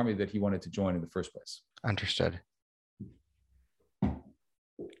do with the army that he wanted to join in the first place. Understood.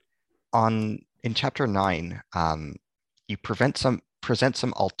 In chapter 9, you present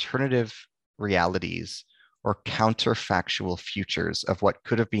some alternative realities or counterfactual futures of what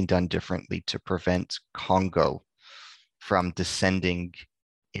could have been done differently to prevent Congo from descending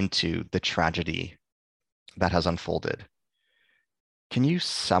into the tragedy that has unfolded. Can you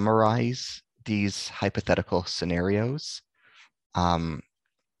summarize these hypothetical scenarios?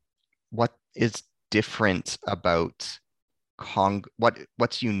 What is different about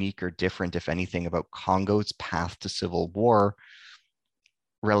what's unique or different, if anything, about Congo's path to civil war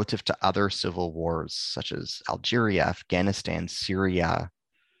relative to other civil wars such as Algeria, Afghanistan, Syria,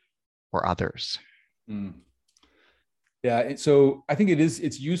 or others? Yeah, so I think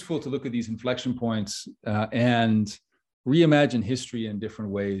it's useful to look at these inflection points and reimagine history in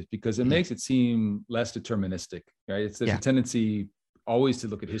different ways, because it makes it seem less deterministic, right? There's a tendency always to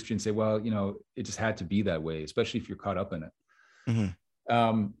look at history and say, well, it just had to be that way, especially if you're caught up in it.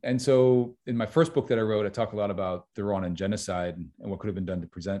 And so in my first book that I wrote, I talk a lot about the Rwandan genocide and what could have been done to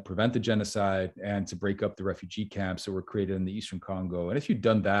prevent the genocide and to break up the refugee camps that were created in the Eastern Congo. And if you'd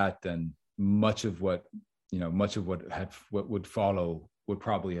done that, then much of what would follow would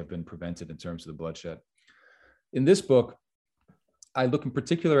probably have been prevented in terms of the bloodshed. In this book, I look in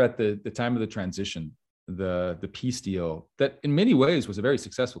particular at the time of the transition, the peace deal that in many ways was a very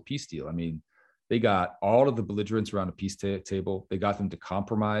successful peace deal. I mean, they got all of the belligerents around a peace table. They got them to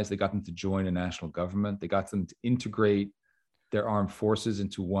compromise. They got them to join a national government. They got them to integrate their armed forces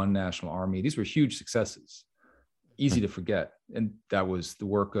into one national army. These were huge successes, easy to forget. And that was the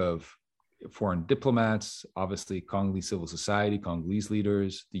work of foreign diplomats, obviously Congolese civil society, Congolese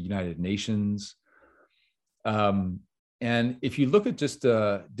leaders, the United Nations. And if you look at just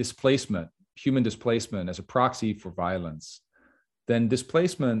displacement, human displacement as a proxy for violence, then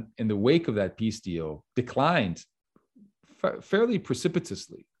displacement in the wake of that peace deal declined fairly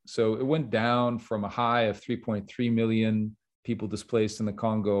precipitously. So it went down from a high of 3.3 million people displaced in the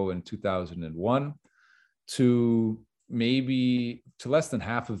Congo in 2001 to less than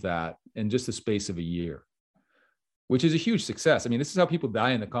half of that in just the space of a year, which is a huge success. I mean, this is how people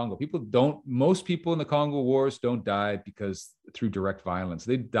die in the Congo. Most people in the Congo wars don't die through direct violence.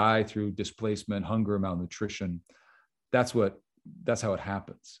 They die through displacement, hunger, malnutrition. That's how it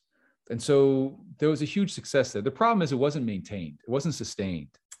happens. And so there was a huge success there. The problem is it wasn't maintained. It wasn't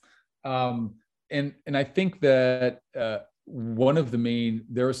sustained. And I think that one of the main,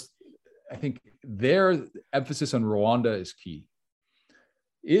 I think their emphasis on Rwanda is key.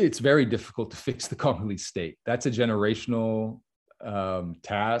 It's very difficult to fix the Congolese state. That's a generational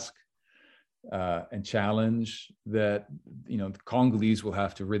task and challenge that the Congolese will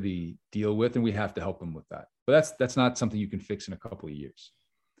have to really deal with, and we have to help them with that. But that's not something you can fix in a couple of years.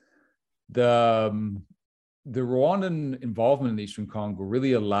 The Rwandan involvement in the Eastern Congo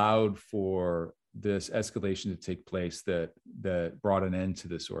really allowed for this escalation to take place that brought an end to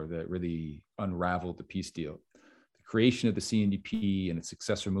this, or that really unraveled the peace deal. The creation of the CNDP and its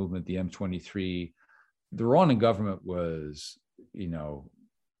successor movement, the M23, the Rwandan government was,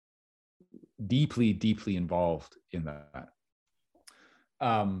 deeply, deeply involved in that.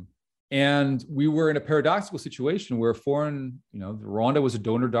 And we were in a paradoxical situation where Rwanda was a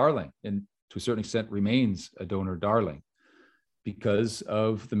donor darling, and to a certain extent remains a donor darling because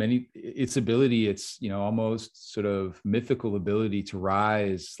of its ability, its almost sort of mythical ability to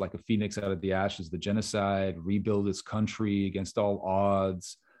rise like a phoenix out of the ashes, the genocide, rebuild its country against all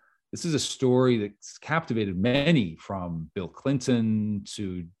odds. This is a story that's captivated many, from Bill Clinton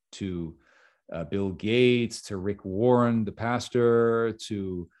to Bill Gates, to Rick Warren, the pastor,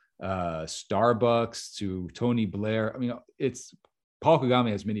 to Starbucks, to Tony Blair. I mean, Paul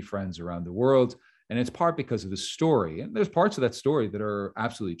Kagame has many friends around the world, and it's part because of the story. And there's parts of that story that are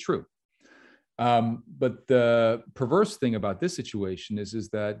absolutely true. But the perverse thing about this situation is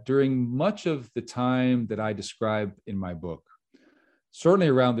that during much of the time that I describe in my book, certainly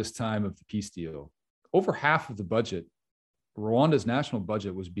around this time of the peace deal, over half of the budget, Rwanda's national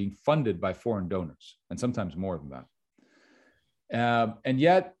budget, was being funded by foreign donors, and sometimes more than that. And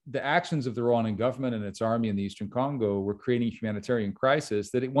yet the actions of the Rwandan government and its army in the Eastern Congo were creating a humanitarian crisis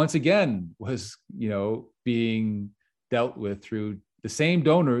that it once again was, being dealt with through the same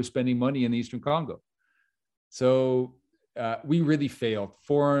donors spending money in the Eastern Congo. So we really failed.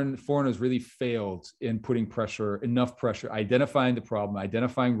 Foreigners really failed in putting enough pressure, identifying the problem,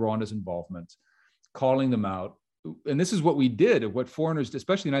 identifying Rwanda's involvement, calling them out. And this is what we did, what foreigners,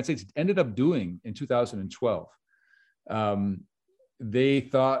 especially the United States, ended up doing in 2012. They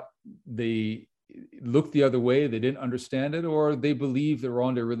thought, they looked the other way, they didn't understand it, or they believed that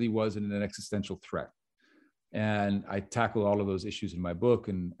Rwanda really wasn't an existential threat. And I tackle all of those issues in my book,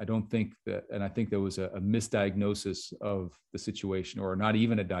 and I think there was a misdiagnosis of the situation, or not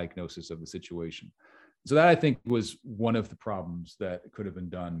even a diagnosis of the situation. So that, I think, was one of the problems that could have been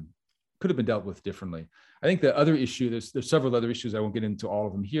dealt with differently. I think the other issue, there's several other issues, I won't get into all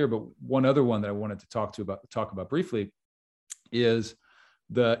of them here, but one other one that I wanted to talk about briefly is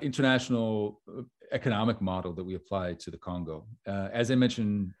the international economic model that we applied to the Congo. As I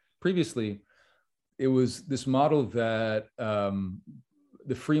mentioned previously, it was this model that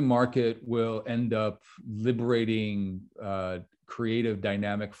the free market will end up liberating creative,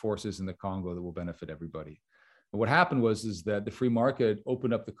 dynamic forces in the Congo that will benefit everybody. And what happened was that the free market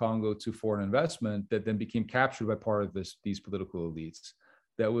opened up the Congo to foreign investment that then became captured by part of these political elites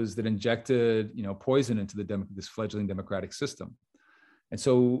that injected, poison into this fledgling democratic system. And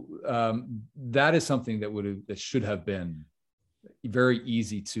so that is something that should have been very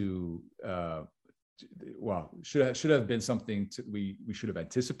easy to, should have been something we should have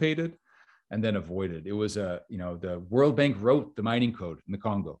anticipated and then avoided. It was the World Bank wrote the mining code in the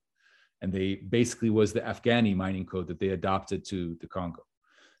Congo, and they basically was the Afghani mining code that they adopted to the Congo,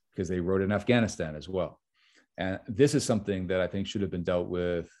 because they wrote in Afghanistan as well. And this is something that I think should have been dealt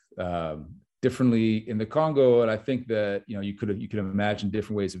with differently in the Congo. And I think that, you could have imagined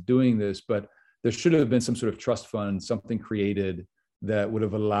different ways of doing this, but there should have been some sort of trust fund, something created that would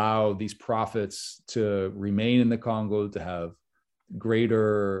have allowed these profits to remain in the Congo, to have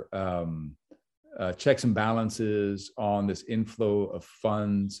greater checks and balances on this inflow of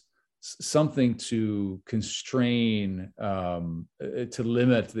funds, something to constrain, to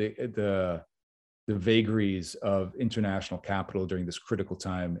limit the vagaries of international capital during this critical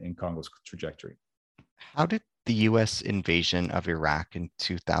time in Congo's trajectory. How did the US invasion of Iraq in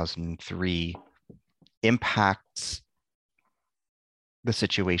 2003 impact the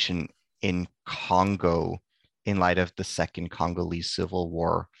situation in Congo in light of the Second Congolese Civil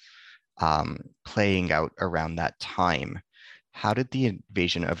War playing out around that time? How did the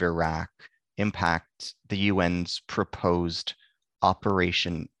invasion of Iraq impact the UN's proposed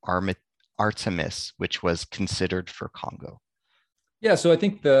Operation Artemis, which was considered for Congo? Yeah, so I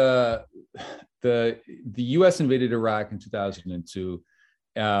think the U.S. invaded Iraq in 2002,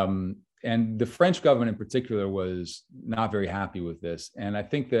 and the French government in particular was not very happy with this, and I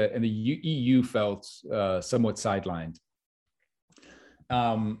think that the EU felt somewhat sidelined,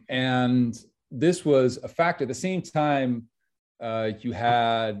 and this was a fact. At the same time, you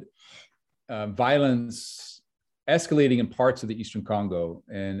had violence escalating in parts of the Eastern Congo,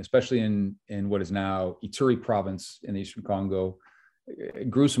 and especially in what is now Ituri province in the Eastern Congo,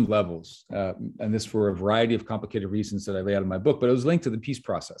 gruesome levels. And this for a variety of complicated reasons that I lay out in my book, but it was linked to the peace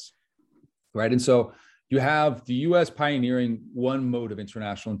process, right? And so you have the US pioneering one mode of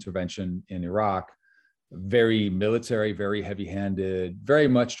international intervention in Iraq, very military, very heavy-handed, very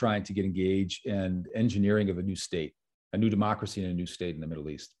much trying to get engaged in engineering of a new state, a new democracy and a new state in the Middle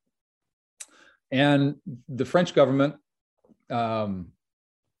East. And the French government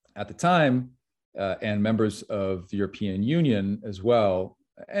at the time, and members of the European Union as well,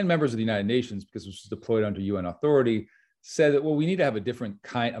 and members of the United Nations, because this was deployed under UN authority, said that, well, we need to have a different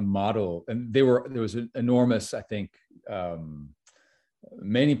kind of model. And there was an enormous, I think,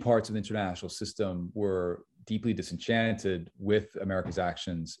 many parts of the international system were deeply disenchanted with America's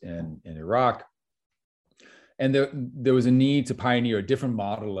actions in Iraq. And there was a need to pioneer a different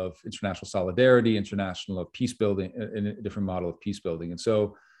model of international solidarity, international peace building, a different model of peace building. And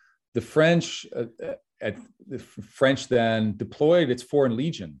so the French then deployed its Foreign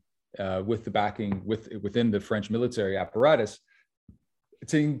Legion with the backing within the French military apparatus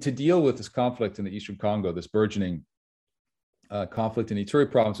to deal with this conflict in the Eastern Congo, this burgeoning conflict in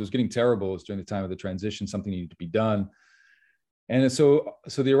Ituri province. It was getting terrible. It was during the time of the transition. Something needed to be done. And so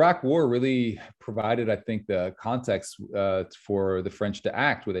the Iraq War really provided, I think, the context for the French to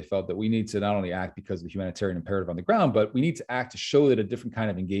act, where they felt that we need to not only act because of the humanitarian imperative on the ground, but we need to act to show that a different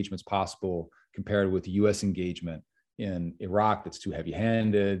kind of engagement is possible compared with the U.S. engagement in Iraq that's too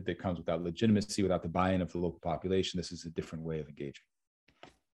heavy-handed, that comes without legitimacy, without the buy-in of the local population. This is a different way of engaging.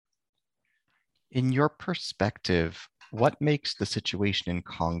 In your perspective, what makes the situation in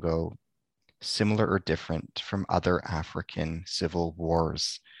Congo similar or different from other African civil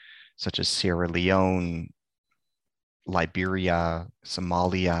wars, such as Sierra Leone, Liberia,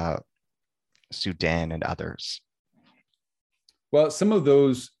 Somalia, Sudan, and others? Well, some of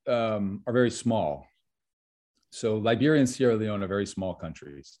those are very small. So Liberia and Sierra Leone are very small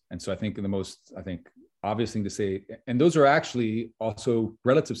countries. And so I think the most, obvious thing to say, and those are actually also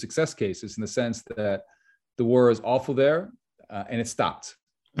relative success cases in the sense that the war is awful there and it stopped.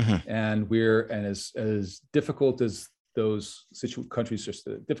 Mm-hmm. And as difficult as those countries, just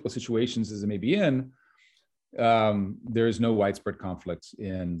the difficult situations as they may be in, there is no widespread conflict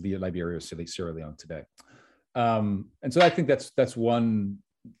in the Liberia or Sierra Leone today. And so I think that's one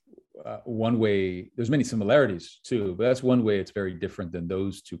way. There's many similarities too, but that's one way it's very different than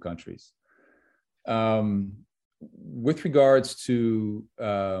those two countries. With regards to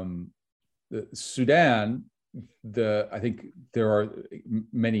the Sudan, I think there are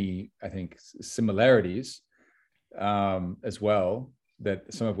many, similarities as well,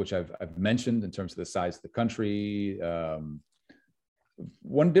 that some of which I've mentioned in terms of the size of the country.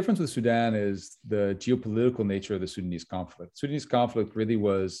 One difference with Sudan is the geopolitical nature of the Sudanese conflict. Sudanese conflict really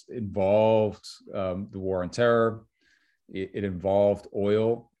involved the war on terror. It involved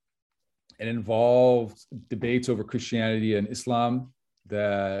oil. It involved debates over Christianity and Islam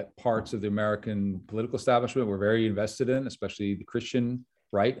that parts of the American political establishment were very invested in, especially the Christian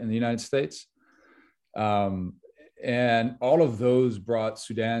right in the United States. And all of those brought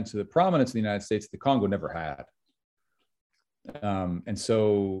Sudan to the prominence in the United States the Congo never had. And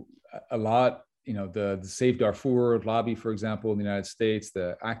so a lot, the Save Darfur lobby, for example, in the United States,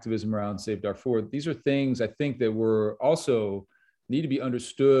 the activism around Save Darfur, these are things I think that were also need to be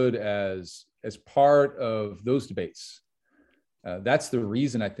understood as part of those debates. That's the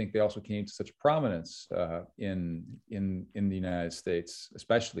reason I think they also came to such prominence in the United States,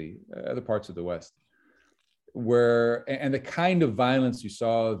 especially other parts of the West, and the kind of violence you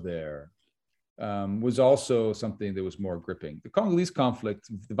saw there was also something that was more gripping. The Congolese conflict,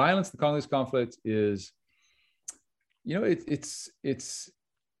 the violence in the Congolese conflict is, it's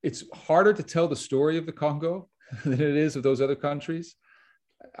harder to tell the story of the Congo than it is of those other countries.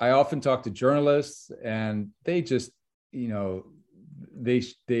 I often talk to journalists, and they just, they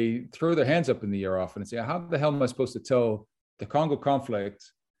throw their hands up in the air often and say, how the hell am I supposed to tell the Congo conflict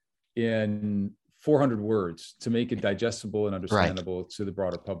in 400 words to make it digestible and understandable to the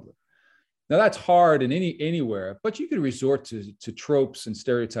broader public? Now that's hard in anywhere, but you could resort to tropes and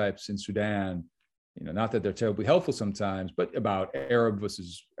stereotypes in Sudan, not that they're terribly helpful sometimes, but about Arabs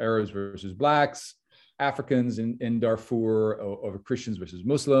versus Blacks, Africans in Darfur over Christians versus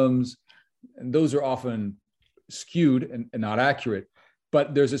Muslims. And those are often skewed and not accurate,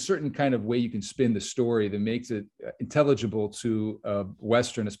 but there's a certain kind of way you can spin the story that makes it intelligible to a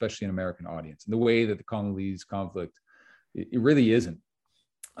Western, especially an American audience, in the way that the Congolese conflict, it really isn't.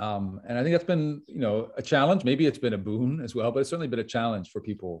 And I think that's been, a challenge. Maybe it's been a boon as well, but it's certainly been a challenge for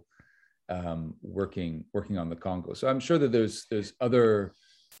people working on the Congo. So I'm sure that there's other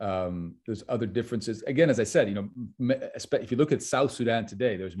differences. Again, as I said, if you look at South Sudan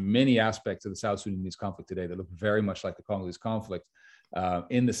today, there's many aspects of the South Sudanese conflict today that look very much like the Congolese conflict,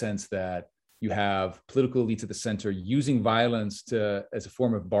 in the sense that you have political elites at the center using violence as a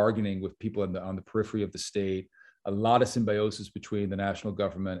form of bargaining with people on the periphery of the state. A lot of symbiosis between the national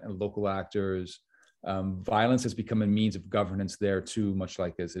government and local actors. Violence has become a means of governance there too, much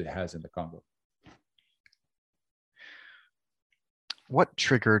like as it has in the Congo. What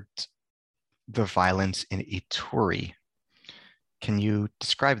triggered the violence in Ituri? Can you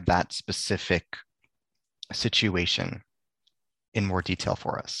describe that specific situation in more detail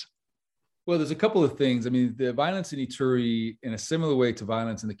for us? Well, there's a couple of things. I mean, the violence in Ituri, in a similar way to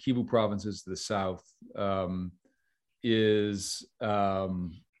violence in the Kivu provinces to the south, is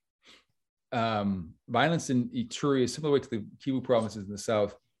violence in Ituri, a similar way to the Kivu provinces in the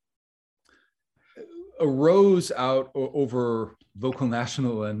south, arose out over local,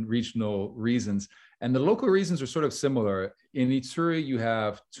 national, and regional reasons. And the local reasons are sort of similar. In Ituri, you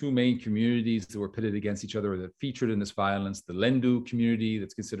have two main communities that were pitted against each other that featured in this violence: the Lendu community,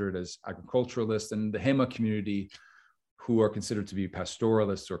 that's considered as agriculturalists, and the Hema community, who are considered to be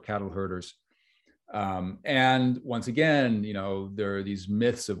pastoralists or cattle herders. And once again, there are these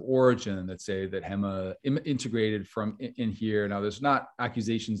myths of origin that say that Hema integrated from in here. Now, there's not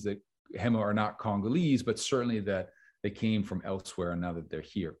accusations that Hema are not Congolese, but certainly that they came from elsewhere, and now that they're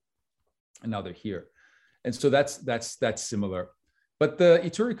here. And so that's similar. But the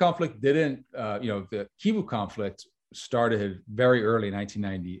Ituri conflict didn't, the Kivu conflict started very early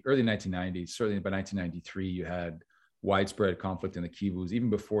 1990s. Certainly by 1993, you had widespread conflict in the Kivus, even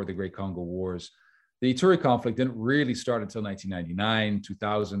before the Great Congo Wars. The Ituri conflict didn't really start until 1999,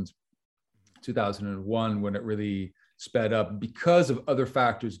 2000, 2001, when it really sped up because of other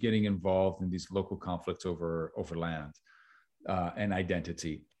factors getting involved in these local conflicts over land and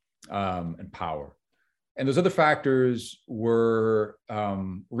identity and power. And those other factors were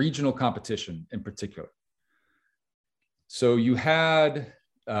regional competition in particular. So you had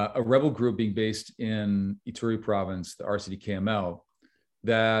a rebel group being based in Ituri province, the RCD-KML,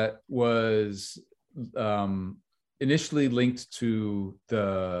 that was initially linked to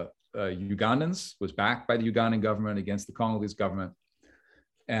the Ugandans, was backed by the Ugandan government against the Congolese government.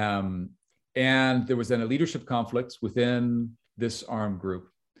 And there was then a leadership conflict within this armed group.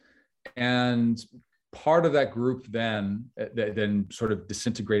 And part of that group then sort of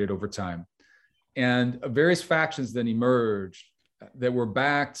disintegrated over time. And various factions then emerged that were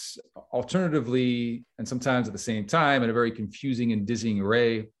backed alternatively and sometimes at the same time in a very confusing and dizzying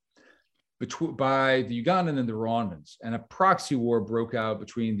array by the Ugandan and the Rwandans. And a proxy war broke out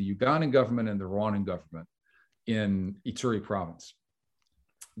between the Ugandan government and the Rwandan government in Ituri province,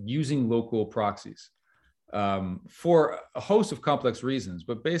 using local proxies for a host of complex reasons.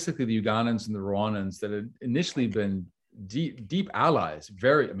 But basically the Ugandans and the Rwandans that had initially been deep allies,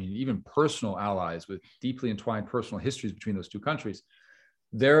 even personal allies with deeply entwined personal histories between those two countries.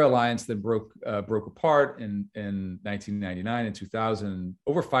 Their alliance then broke apart in 1999 and 2000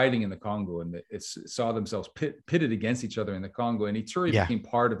 over fighting in the Congo, and it saw themselves pitted against each other in the Congo, and Ituri became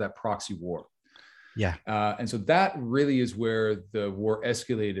part of that proxy war. Yeah. And so that really is where the war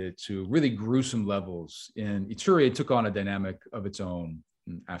escalated to really gruesome levels in Ituri. It took on a dynamic of its own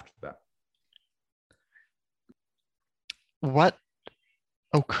after that. What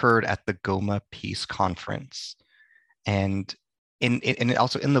occurred at the Goma Peace Conference? And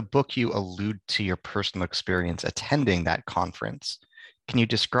also in the book, you allude to your personal experience attending that conference. Can you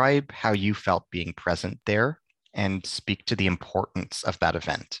describe how you felt being present there and speak to the importance of that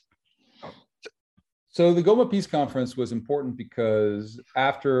event? So the Goma Peace Conference was important because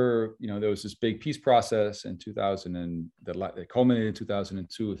after, there was this big peace process in 2000 and that culminated in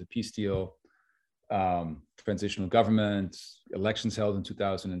 2002 with a peace deal, transitional government, elections held in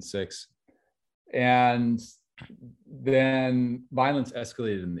 2006. And then violence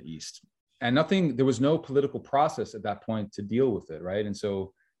escalated in the East, and there was no political process at that point to deal with it, right? And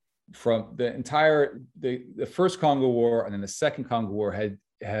so from the first Congo War and then the second Congo War had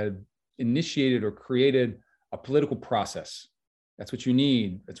initiated or created a political process. That's what you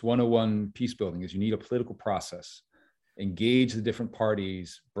need. That's 101 peace building, is you need a political process. Engage the different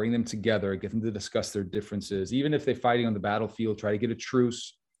parties, bring them together, get them to discuss their differences, even if they're fighting on the battlefield, try to get a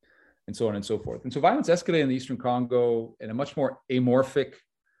truce, and so on and so forth. And so violence escalated in the Eastern Congo in a much more amorphous,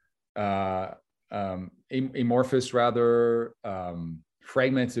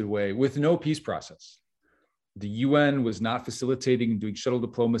 fragmented way with no peace process. The UN was not facilitating and doing shuttle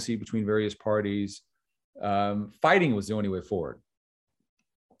diplomacy between various parties. Fighting was the only way forward.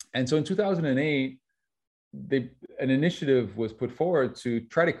 And so in 2008, an initiative was put forward to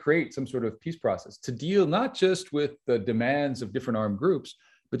try to create some sort of peace process to deal not just with the demands of different armed groups,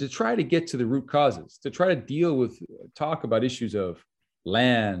 but to try to get to the root causes, to try to talk about issues of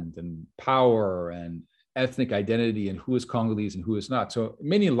land and power and ethnic identity and who is Congolese and who is not. So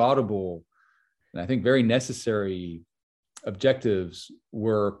many laudable and I think very necessary objectives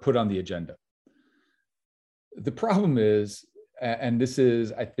were put on the agenda. The problem is, and this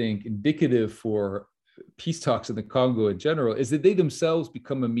is, I think, indicative for peace talks in the Congo in general, is that they themselves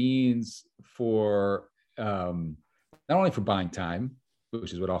become a means for not only for buying time,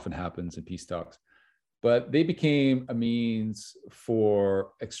 which is what often happens in peace talks, but they became a means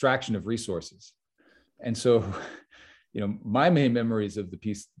for extraction of resources. And so, my main memories of the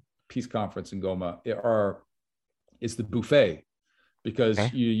peace conference in Goma is the buffet, because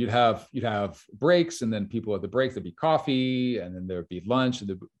you'd have breaks, and then people at the break, there'd be coffee, and then there'd be lunch, and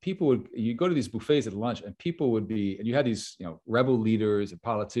you go to these buffets at lunch, and you had these rebel leaders and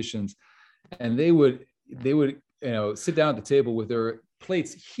politicians, and they would sit down at the table with their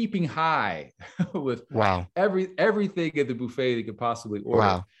plates heaping high with everything at the buffet they could possibly order.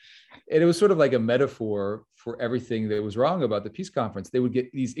 Wow. And it was sort of like a metaphor for everything that was wrong about the peace conference. They would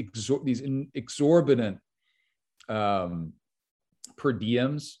get these exorbitant per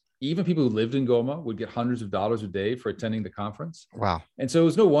diems. Even people who lived in Goma would get hundreds of dollars a day for attending the conference. Wow. And so it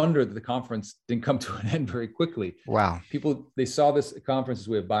was no wonder that the conference didn't come to an end very quickly. Wow. They saw this conference as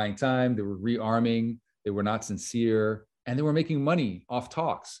a way of buying time. They were rearming. They were not sincere, and they were making money off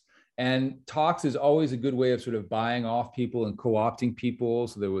talks. And talks is always a good way of sort of buying off people and co-opting people.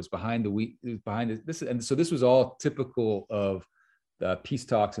 So there was so this was all typical of the peace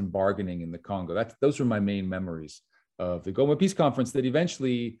talks and bargaining in the Congo. Those were my main memories of the Goma Peace Conference that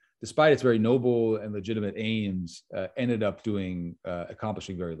eventually, despite its very noble and legitimate aims, ended up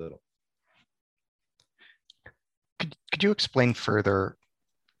accomplishing very little. Could you explain further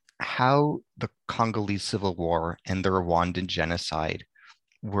how the Congolese Civil War and the Rwandan genocide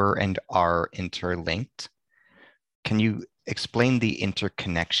were and are interlinked? Can you explain the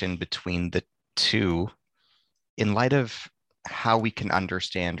interconnection between the two in light of how we can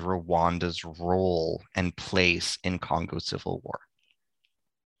understand Rwanda's role and place in Congo's civil war?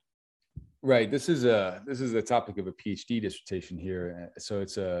 Right. This is the topic of a PhD dissertation here. So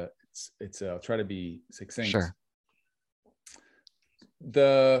I'll try to be succinct. Sure.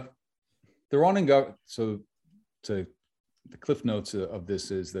 The Rwandan government. So the cliff notes of this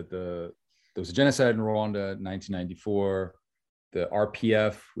is that there was a genocide in Rwanda in 1994. The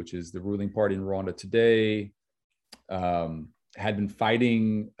RPF, which is the ruling party in Rwanda today, had been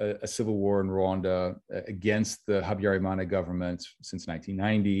fighting a civil war in Rwanda against the Habyarimana government since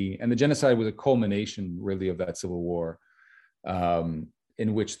 1990. And the genocide was a culmination, really, of that civil war,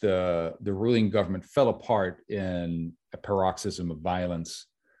 in which the ruling government fell apart in a paroxysm of violence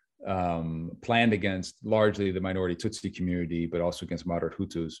planned against largely the minority Tutsi community, but also against moderate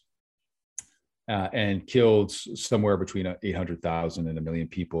Hutus, and killed somewhere between 800,000 and 1 million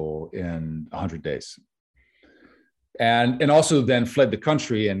people in 100 days. And also then fled the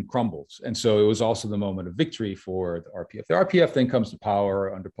country and crumbled. And so it was also the moment of victory for the RPF. The RPF then comes to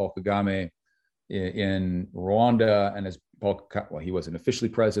power under Paul Kagame in Rwanda, and as he wasn't officially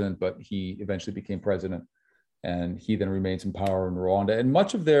president, but he eventually became president, and he then remains in power in Rwanda. And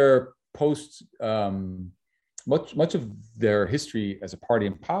much of their much of their history as a party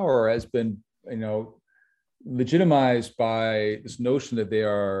in power has been, legitimized by this notion that they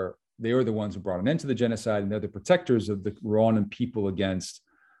are the ones who brought an end to the genocide, and they're the protectors of the Rwandan people against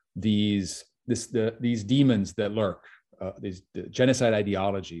these demons that lurk. The genocide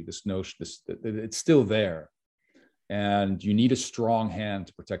ideology, this notion, it's still there, and you need a strong hand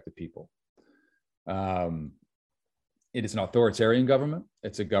to protect the people. It is an authoritarian government.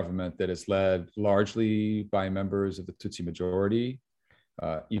 It's a government that is led largely by members of the Tutsi majority,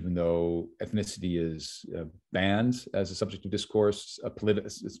 even though ethnicity is banned as a subject of discourse,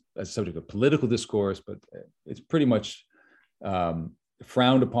 as a subject of political discourse, but it's pretty much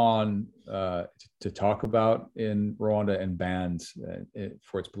frowned upon to talk about in Rwanda and banned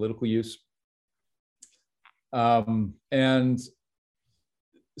for its political use. And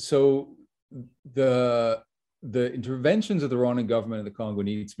so the interventions of the Rwandan government in the Congo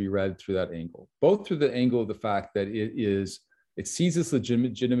need to be read through that angle, both through the angle of the fact that it sees its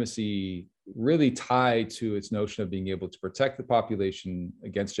legitimacy really tied to its notion of being able to protect the population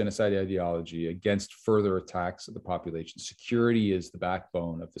against genocide ideology, against further attacks of the population. Security is the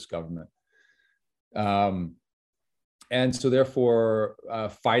backbone of this government. And so therefore,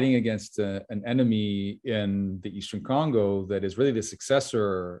 fighting against an enemy in the Eastern Congo that is really the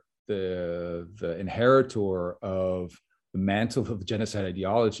successor, the inheritor of the mantle of the genocide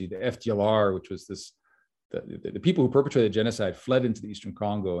ideology, the FDLR, which was the people who perpetrated genocide fled into the Eastern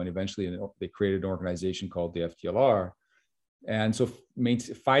Congo, and eventually they created an organization called the FDLR. And so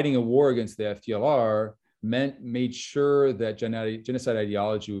fighting a war against the FDLR made sure that genocide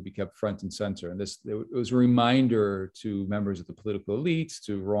ideology would be kept front and center. And it was a reminder to members of the political elites,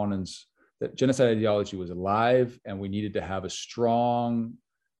 to Rwandans, that genocide ideology was alive, and we needed to have a strong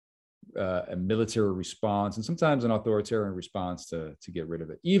a military response, and sometimes an authoritarian response to get rid of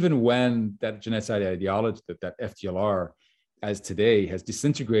it. Even when that genocide ideology, that FDLR, as today, has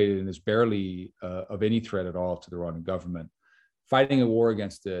disintegrated and is barely of any threat at all to the Rwandan government, fighting a war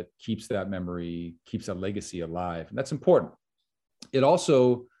against it keeps that memory, keeps that legacy alive. And that's important. It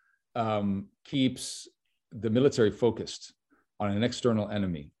also keeps the military focused on an external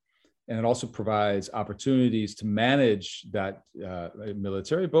enemy. And it also provides opportunities to manage that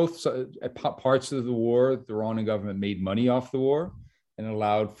military. Both at parts of the war, the Rwandan government made money off the war and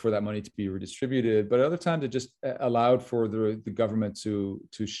allowed for that money to be redistributed. But at other times, it just allowed for the government to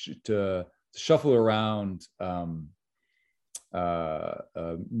shuffle around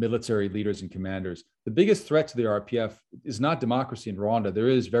military leaders and commanders. The biggest threat to the RPF is not democracy in Rwanda. There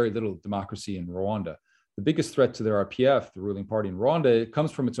is very little democracy in Rwanda. The biggest threat to the RPF, the ruling party in Rwanda, it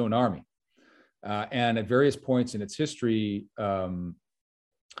comes from its own army. And at various points in its history,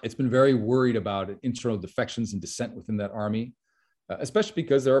 it's been very worried about internal defections and dissent within that army, especially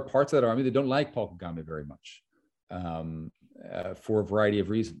because there are parts of that army that don't like Paul Kagame very much for a variety of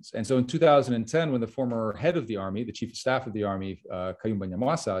reasons. And so in 2010, when the former head of the army, the chief of staff of the army, Kayumba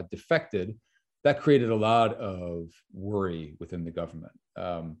Nyamwasa, defected, that created a lot of worry within the government.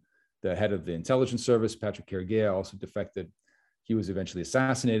 The head of the intelligence service, Patrick Karegeya, also defected. He was eventually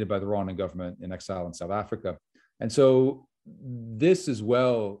assassinated by the Rwandan government in exile in South Africa. And so this as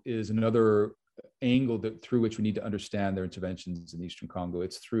well is another angle through which we need to understand their interventions in the Eastern Congo.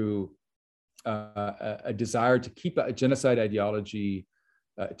 It's through a desire to keep a genocide ideology,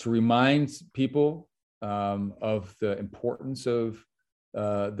 to remind people of the importance of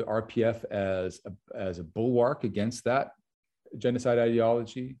the RPF as a bulwark against that genocide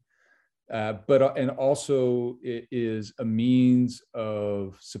ideology. And also it is a means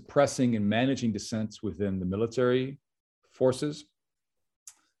of suppressing and managing dissents within the military forces.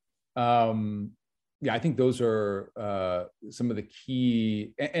 I think those are some of the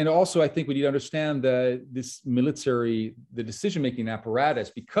key. And also, I think we need to understand that this military, the decision-making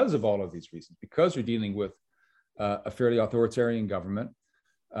apparatus, because of all of these reasons, because we're dealing with a fairly authoritarian government,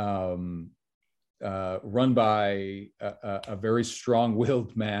 run by a very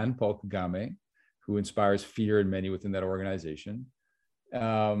strong-willed man, Paul Kagame, who inspires fear in many within that organization.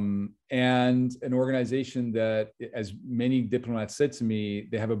 and an organization that, as many diplomats said to me,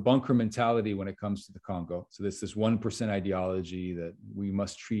 they have a bunker mentality when it comes to the Congo. So there's this 1% ideology that we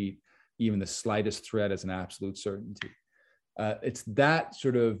must treat even the slightest threat as an absolute certainty. It's that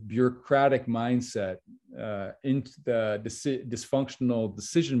sort of bureaucratic mindset into the dysfunctional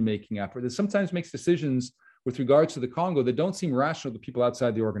decision-making effort that sometimes makes decisions with regards to the Congo that don't seem rational to people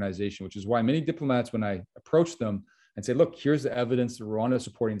outside the organization, which is why many diplomats, when I approach them and say, look, here's the evidence that Rwanda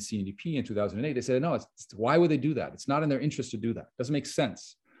supporting the CNDP in 2008, they said, no, why would they do that? It's not in their interest to do that. It doesn't make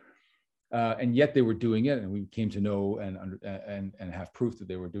sense. And yet they were doing it, and we came to know and have proof that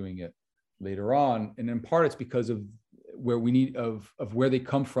they were doing it later on. And in part, it's because of where we need of where they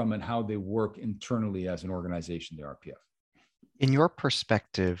come from and how they work internally as an organization, the RPF. In your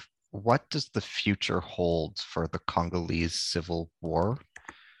perspective, what does the future hold for the Congolese civil war?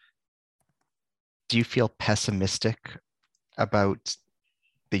 Do you feel pessimistic about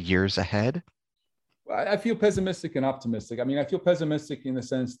the years ahead? I feel pessimistic and optimistic. I mean, I feel pessimistic in the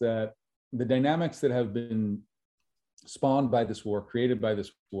sense that the dynamics that have been spawned by this war, created by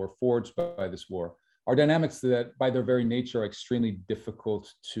this war, forged by this war, are dynamics that by their very nature are extremely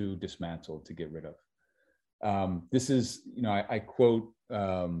difficult to dismantle, to get rid of. This is, I quote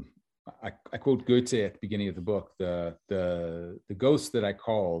Goethe at the beginning of the book, the ghost that I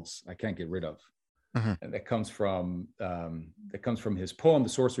called, I can't get rid of. Mm-hmm. And that comes from his poem, The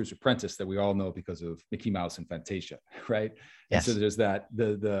Sorcerer's Apprentice, that we all know because of Mickey Mouse and Fantasia, right? Yes. And so there's that,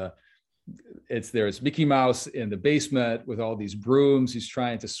 there's Mickey Mouse in the basement with all these brooms he's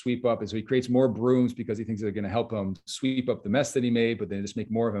trying to sweep up. And so he creates more brooms because he thinks they're going to help him sweep up the mess that he made, but they just make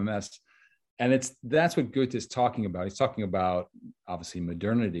more of a mess. And that's what Goethe is talking about. He's talking about, obviously,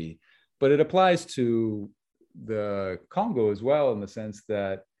 modernity, but it applies to the Congo as well, in the sense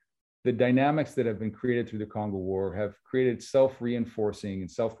that the dynamics that have been created through the Congo War have created self-reinforcing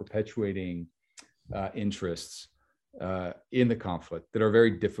and self-perpetuating interests in the conflict that are very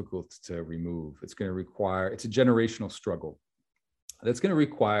difficult to remove. It's a generational struggle that's going to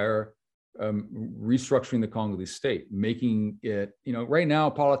require restructuring the Congolese state, making it, right now,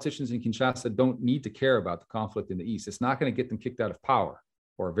 politicians in Kinshasa don't need to care about the conflict in the East. It's not going to get them kicked out of power,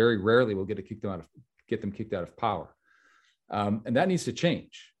 or very rarely will get them kicked out of power. And that needs to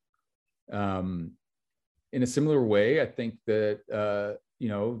change. In a similar way, I think that,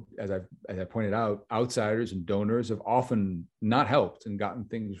 as I pointed out, outsiders and donors have often not helped and gotten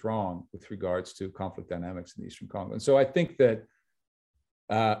things wrong with regards to conflict dynamics in the Eastern Congo. And so I think that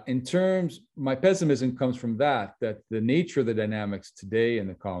my pessimism comes from that the nature of the dynamics today in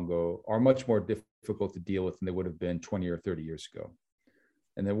the Congo are much more difficult to deal with than they would have been 20 or 30 years ago.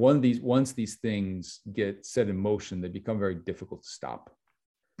 And that once these things get set in motion, they become very difficult to stop.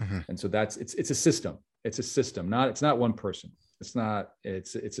 Mm-hmm. And so it's a system. It's a system. It's not one person. It's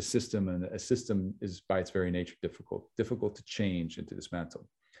a system, and a system is by its very nature difficult to change and to dismantle.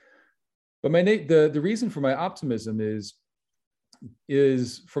 But the reason for my optimism is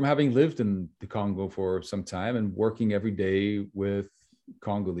from having lived in the Congo for some time and working every day with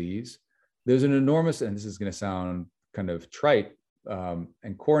Congolese. There's an enormous, and this is going to sound kind of trite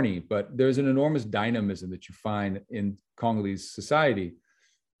and corny, but there's an enormous dynamism that you find in Congolese society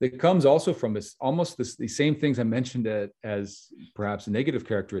that comes also from the same things I mentioned as perhaps negative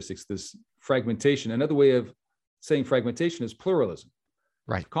characteristics, this fragmentation. Another way of saying fragmentation is pluralism.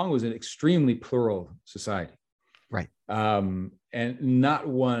 Right. Congo is an extremely plural society. Right. And not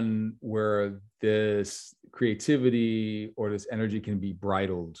one where this creativity or this energy can be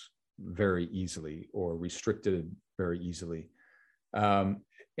bridled very easily or restricted very easily. And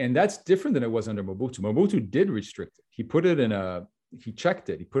that's different than it was under Mobutu. Mobutu did restrict it. He checked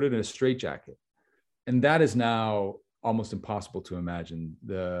it. He put it in a straitjacket, and that is now almost impossible to imagine.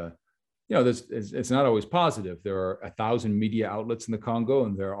 It's not always positive. There are 1,000 media outlets in the Congo,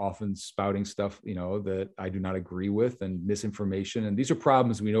 and they're often spouting stuff, that I do not agree with, and misinformation. And these are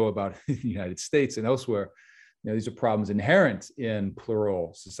problems we know about in the United States and elsewhere. These are problems inherent in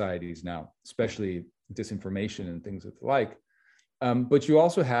plural societies now, especially disinformation and things of the like. But you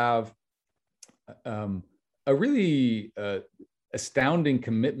also have a really astounding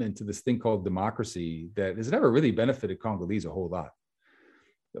commitment to this thing called democracy that has never really benefited Congolese a whole lot,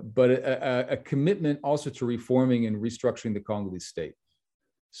 but a commitment also to reforming and restructuring the Congolese state.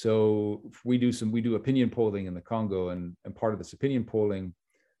 So we do opinion polling in the Congo, and part of this opinion polling,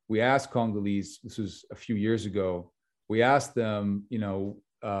 we asked Congolese, this was a few years ago, we asked them,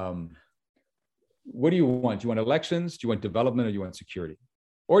 what do you want? Do you want elections? Do you want development, or do you want security?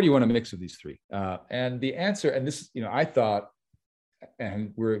 Or do you want a mix of these three? And the answer, and this, I thought,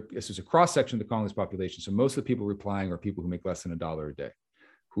 and this is a cross section of the Congolese population. So most of the people replying are people who make less than $1 a day,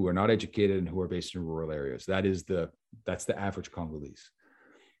 who are not educated and who are based in rural areas. That's the average Congolese.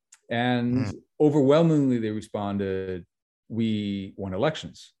 And overwhelmingly, they responded, "We won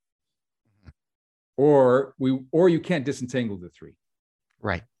elections," or you can't disentangle the three.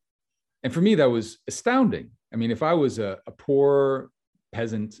 Right. And for me, that was astounding. I mean, if I was a poor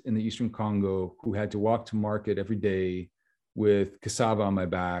peasant in the Eastern Congo who had to walk to market every day with cassava on my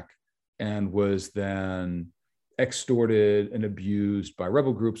back and was then extorted and abused by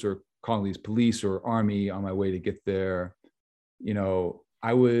rebel groups or Congolese police or army on my way to get there,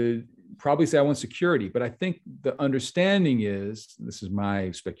 I would probably say I want security. But I think the understanding is, this is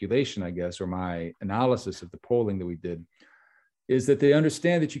my speculation, I guess, or my analysis of the polling that we did, is that they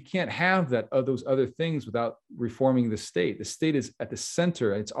understand that you can't have those other things without reforming the state. The state is at the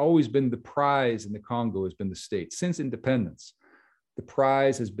center. It's always been the prize in the Congo has been the state. Since independence, the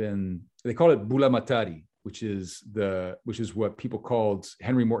prize has been, they call it Mbulamatari, which is what people called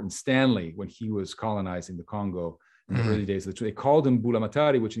Henry Morton Stanley when he was colonizing the Congo in the early days. They called him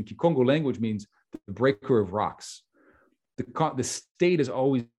Mbulamatari, which in Kikongo language means the breaker of rocks. The state has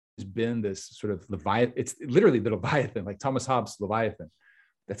always been this sort of Leviathan. It's literally the Leviathan, like Thomas Hobbes' Leviathan.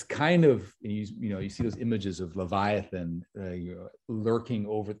 That's kind of, you see those images of Leviathan lurking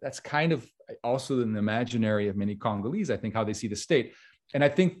over. That's kind of also in the imaginary of many Congolese, I think, how they see the state. And I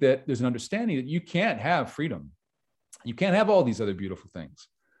think that there's an understanding that you can't have freedom. You can't have all these other beautiful things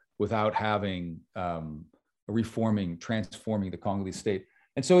without having transforming the Congolese state.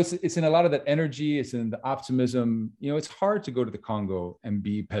 And so it's in a lot of that energy, it's in the optimism. It's hard to go to the Congo and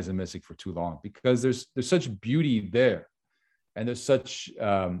be pessimistic for too long because there's such beauty there, and there's such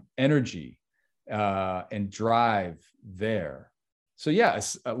energy and drive there. So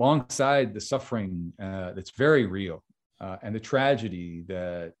yes, alongside the suffering that's very real and the tragedy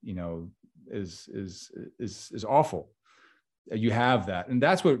that is awful, you have that, and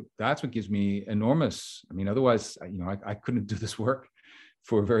that's what gives me enormous. I mean, otherwise, I couldn't do this work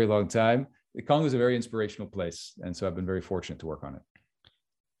for a very long time. The Congo is a very inspirational place, and so I've been very fortunate to work on it.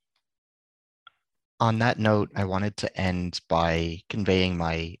 On that note, I wanted to end by conveying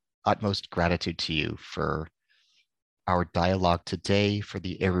my utmost gratitude to you for our dialogue today, for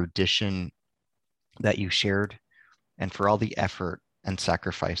the erudition that you shared, and for all the effort and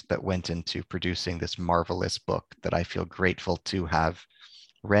sacrifice that went into producing this marvelous book that I feel grateful to have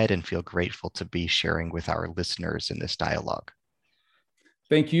read and feel grateful to be sharing with our listeners in this dialogue.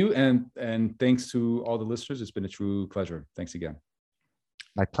 Thank you, and thanks to all the listeners. It's been a true pleasure. Thanks again.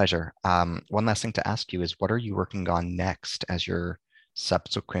 My pleasure. One last thing to ask you is, what are you working on next as your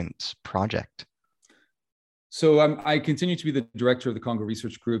subsequent project? So I continue to be the director of the Congo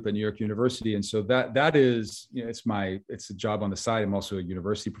Research Group at New York University, and so that is, it's a job on the side. I'm also a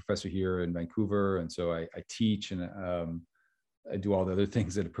university professor here in Vancouver, and so I teach and I do all the other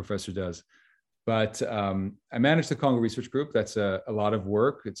things that a professor does. But I manage the Congo Research Group. That's a lot of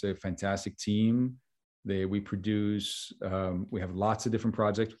work. It's a fantastic team. We produce, we have lots of different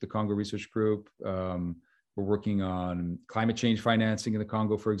projects with the Congo Research Group. We're working on climate change financing in the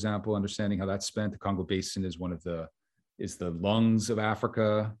Congo, for example, understanding how that's spent. The Congo Basin is the lungs of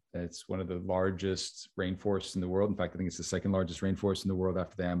Africa. It's one of the largest rainforests in the world. In fact, I think it's the second largest rainforest in the world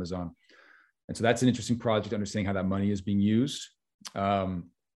after the Amazon. And so that's an interesting project, understanding how that money is being used,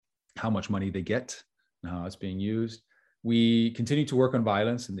 how much money they get, and how it's being used. We continue to work on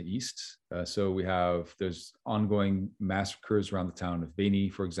violence in the East. So there's ongoing massacres around the town of Beni,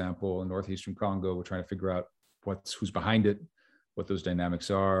 for example, in northeastern Congo. We're trying to figure out who's behind it, what those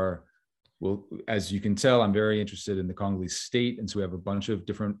dynamics are. Well, as you can tell, I'm very interested in the Congolese state. And so we have a bunch of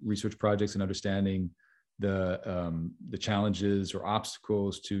different research projects and understanding the challenges or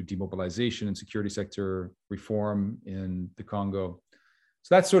obstacles to demobilization and security sector reform in the Congo.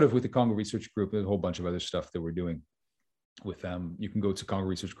 So that's sort of with the Congo Research Group. There's a whole bunch of other stuff that we're doing with them. You can go to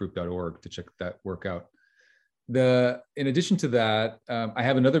congoresearchgroup.org to check that work out. In addition to that, I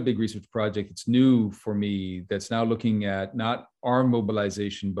have another big research project. It's new for me, that's now looking at not armed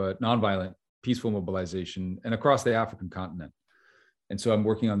mobilization, but nonviolent, peaceful mobilization, and across the African continent. And so I'm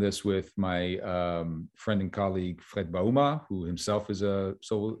working on this with my friend and colleague, Fred Bauma, who himself is a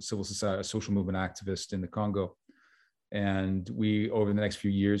civil society, a social movement activist in the Congo. And we, over the next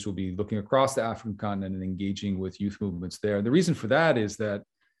few years, will be looking across the African continent and engaging with youth movements there. And the reason for that is that,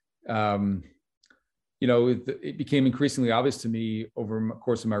 it became increasingly obvious to me over the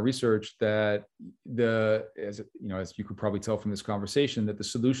course of my research that as you could probably tell from this conversation, that the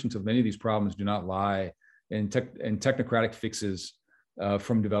solution to many of these problems do not lie in technocratic fixes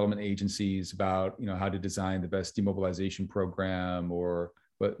from development agencies about how to design the best demobilization program, or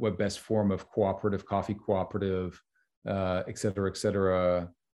what best form of coffee cooperative, et cetera, et cetera.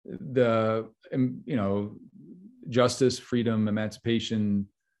 Justice, freedom, emancipation,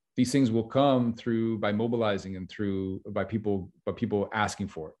 these things will come through by mobilizing and by people asking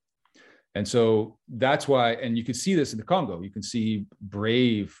for it. And so that's why, and you can see this in the Congo. You can see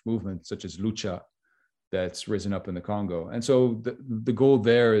brave movements such as Lucha that's risen up in the Congo. And so the goal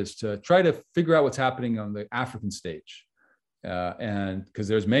there is to try to figure out what's happening on the African stage. And because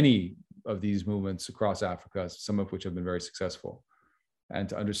there's many of these movements across Africa, some of which have been very successful, and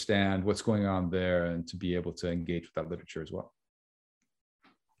to understand what's going on there and to be able to engage with that literature as well.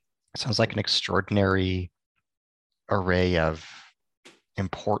 Sounds like an extraordinary array of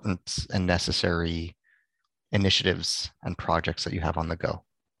important and necessary initiatives and projects that you have on the go.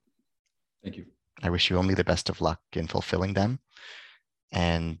 Thank you. I wish you only the best of luck in fulfilling them,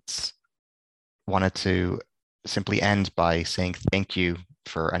 and wanted to simply end by saying thank you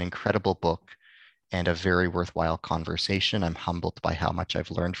for an incredible book and a very worthwhile conversation. I'm humbled by how much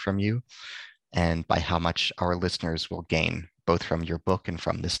I've learned from you and by how much our listeners will gain, both from your book and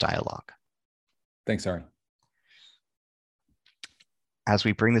from this dialogue. Thanks, Ari. As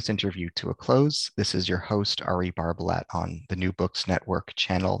we bring this interview to a close, this is your host, Ari Barbalat, on the New Books Network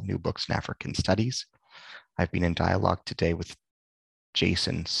channel, New Books in African Studies. I've been in dialogue today with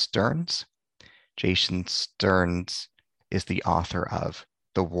Jason Stearns. Jason Stearns is the author of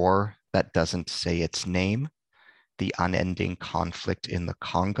The War That Doesn't Say Its Name, The Unending Conflict in the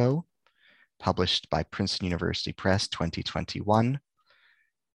Congo, published by Princeton University Press 2021.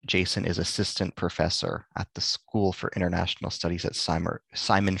 Jason is assistant professor at the School for International Studies at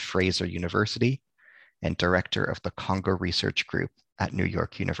Simon Fraser University and director of the Congo Research Group at New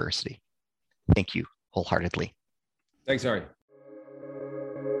York University. Thank you wholeheartedly. Thanks, Ari.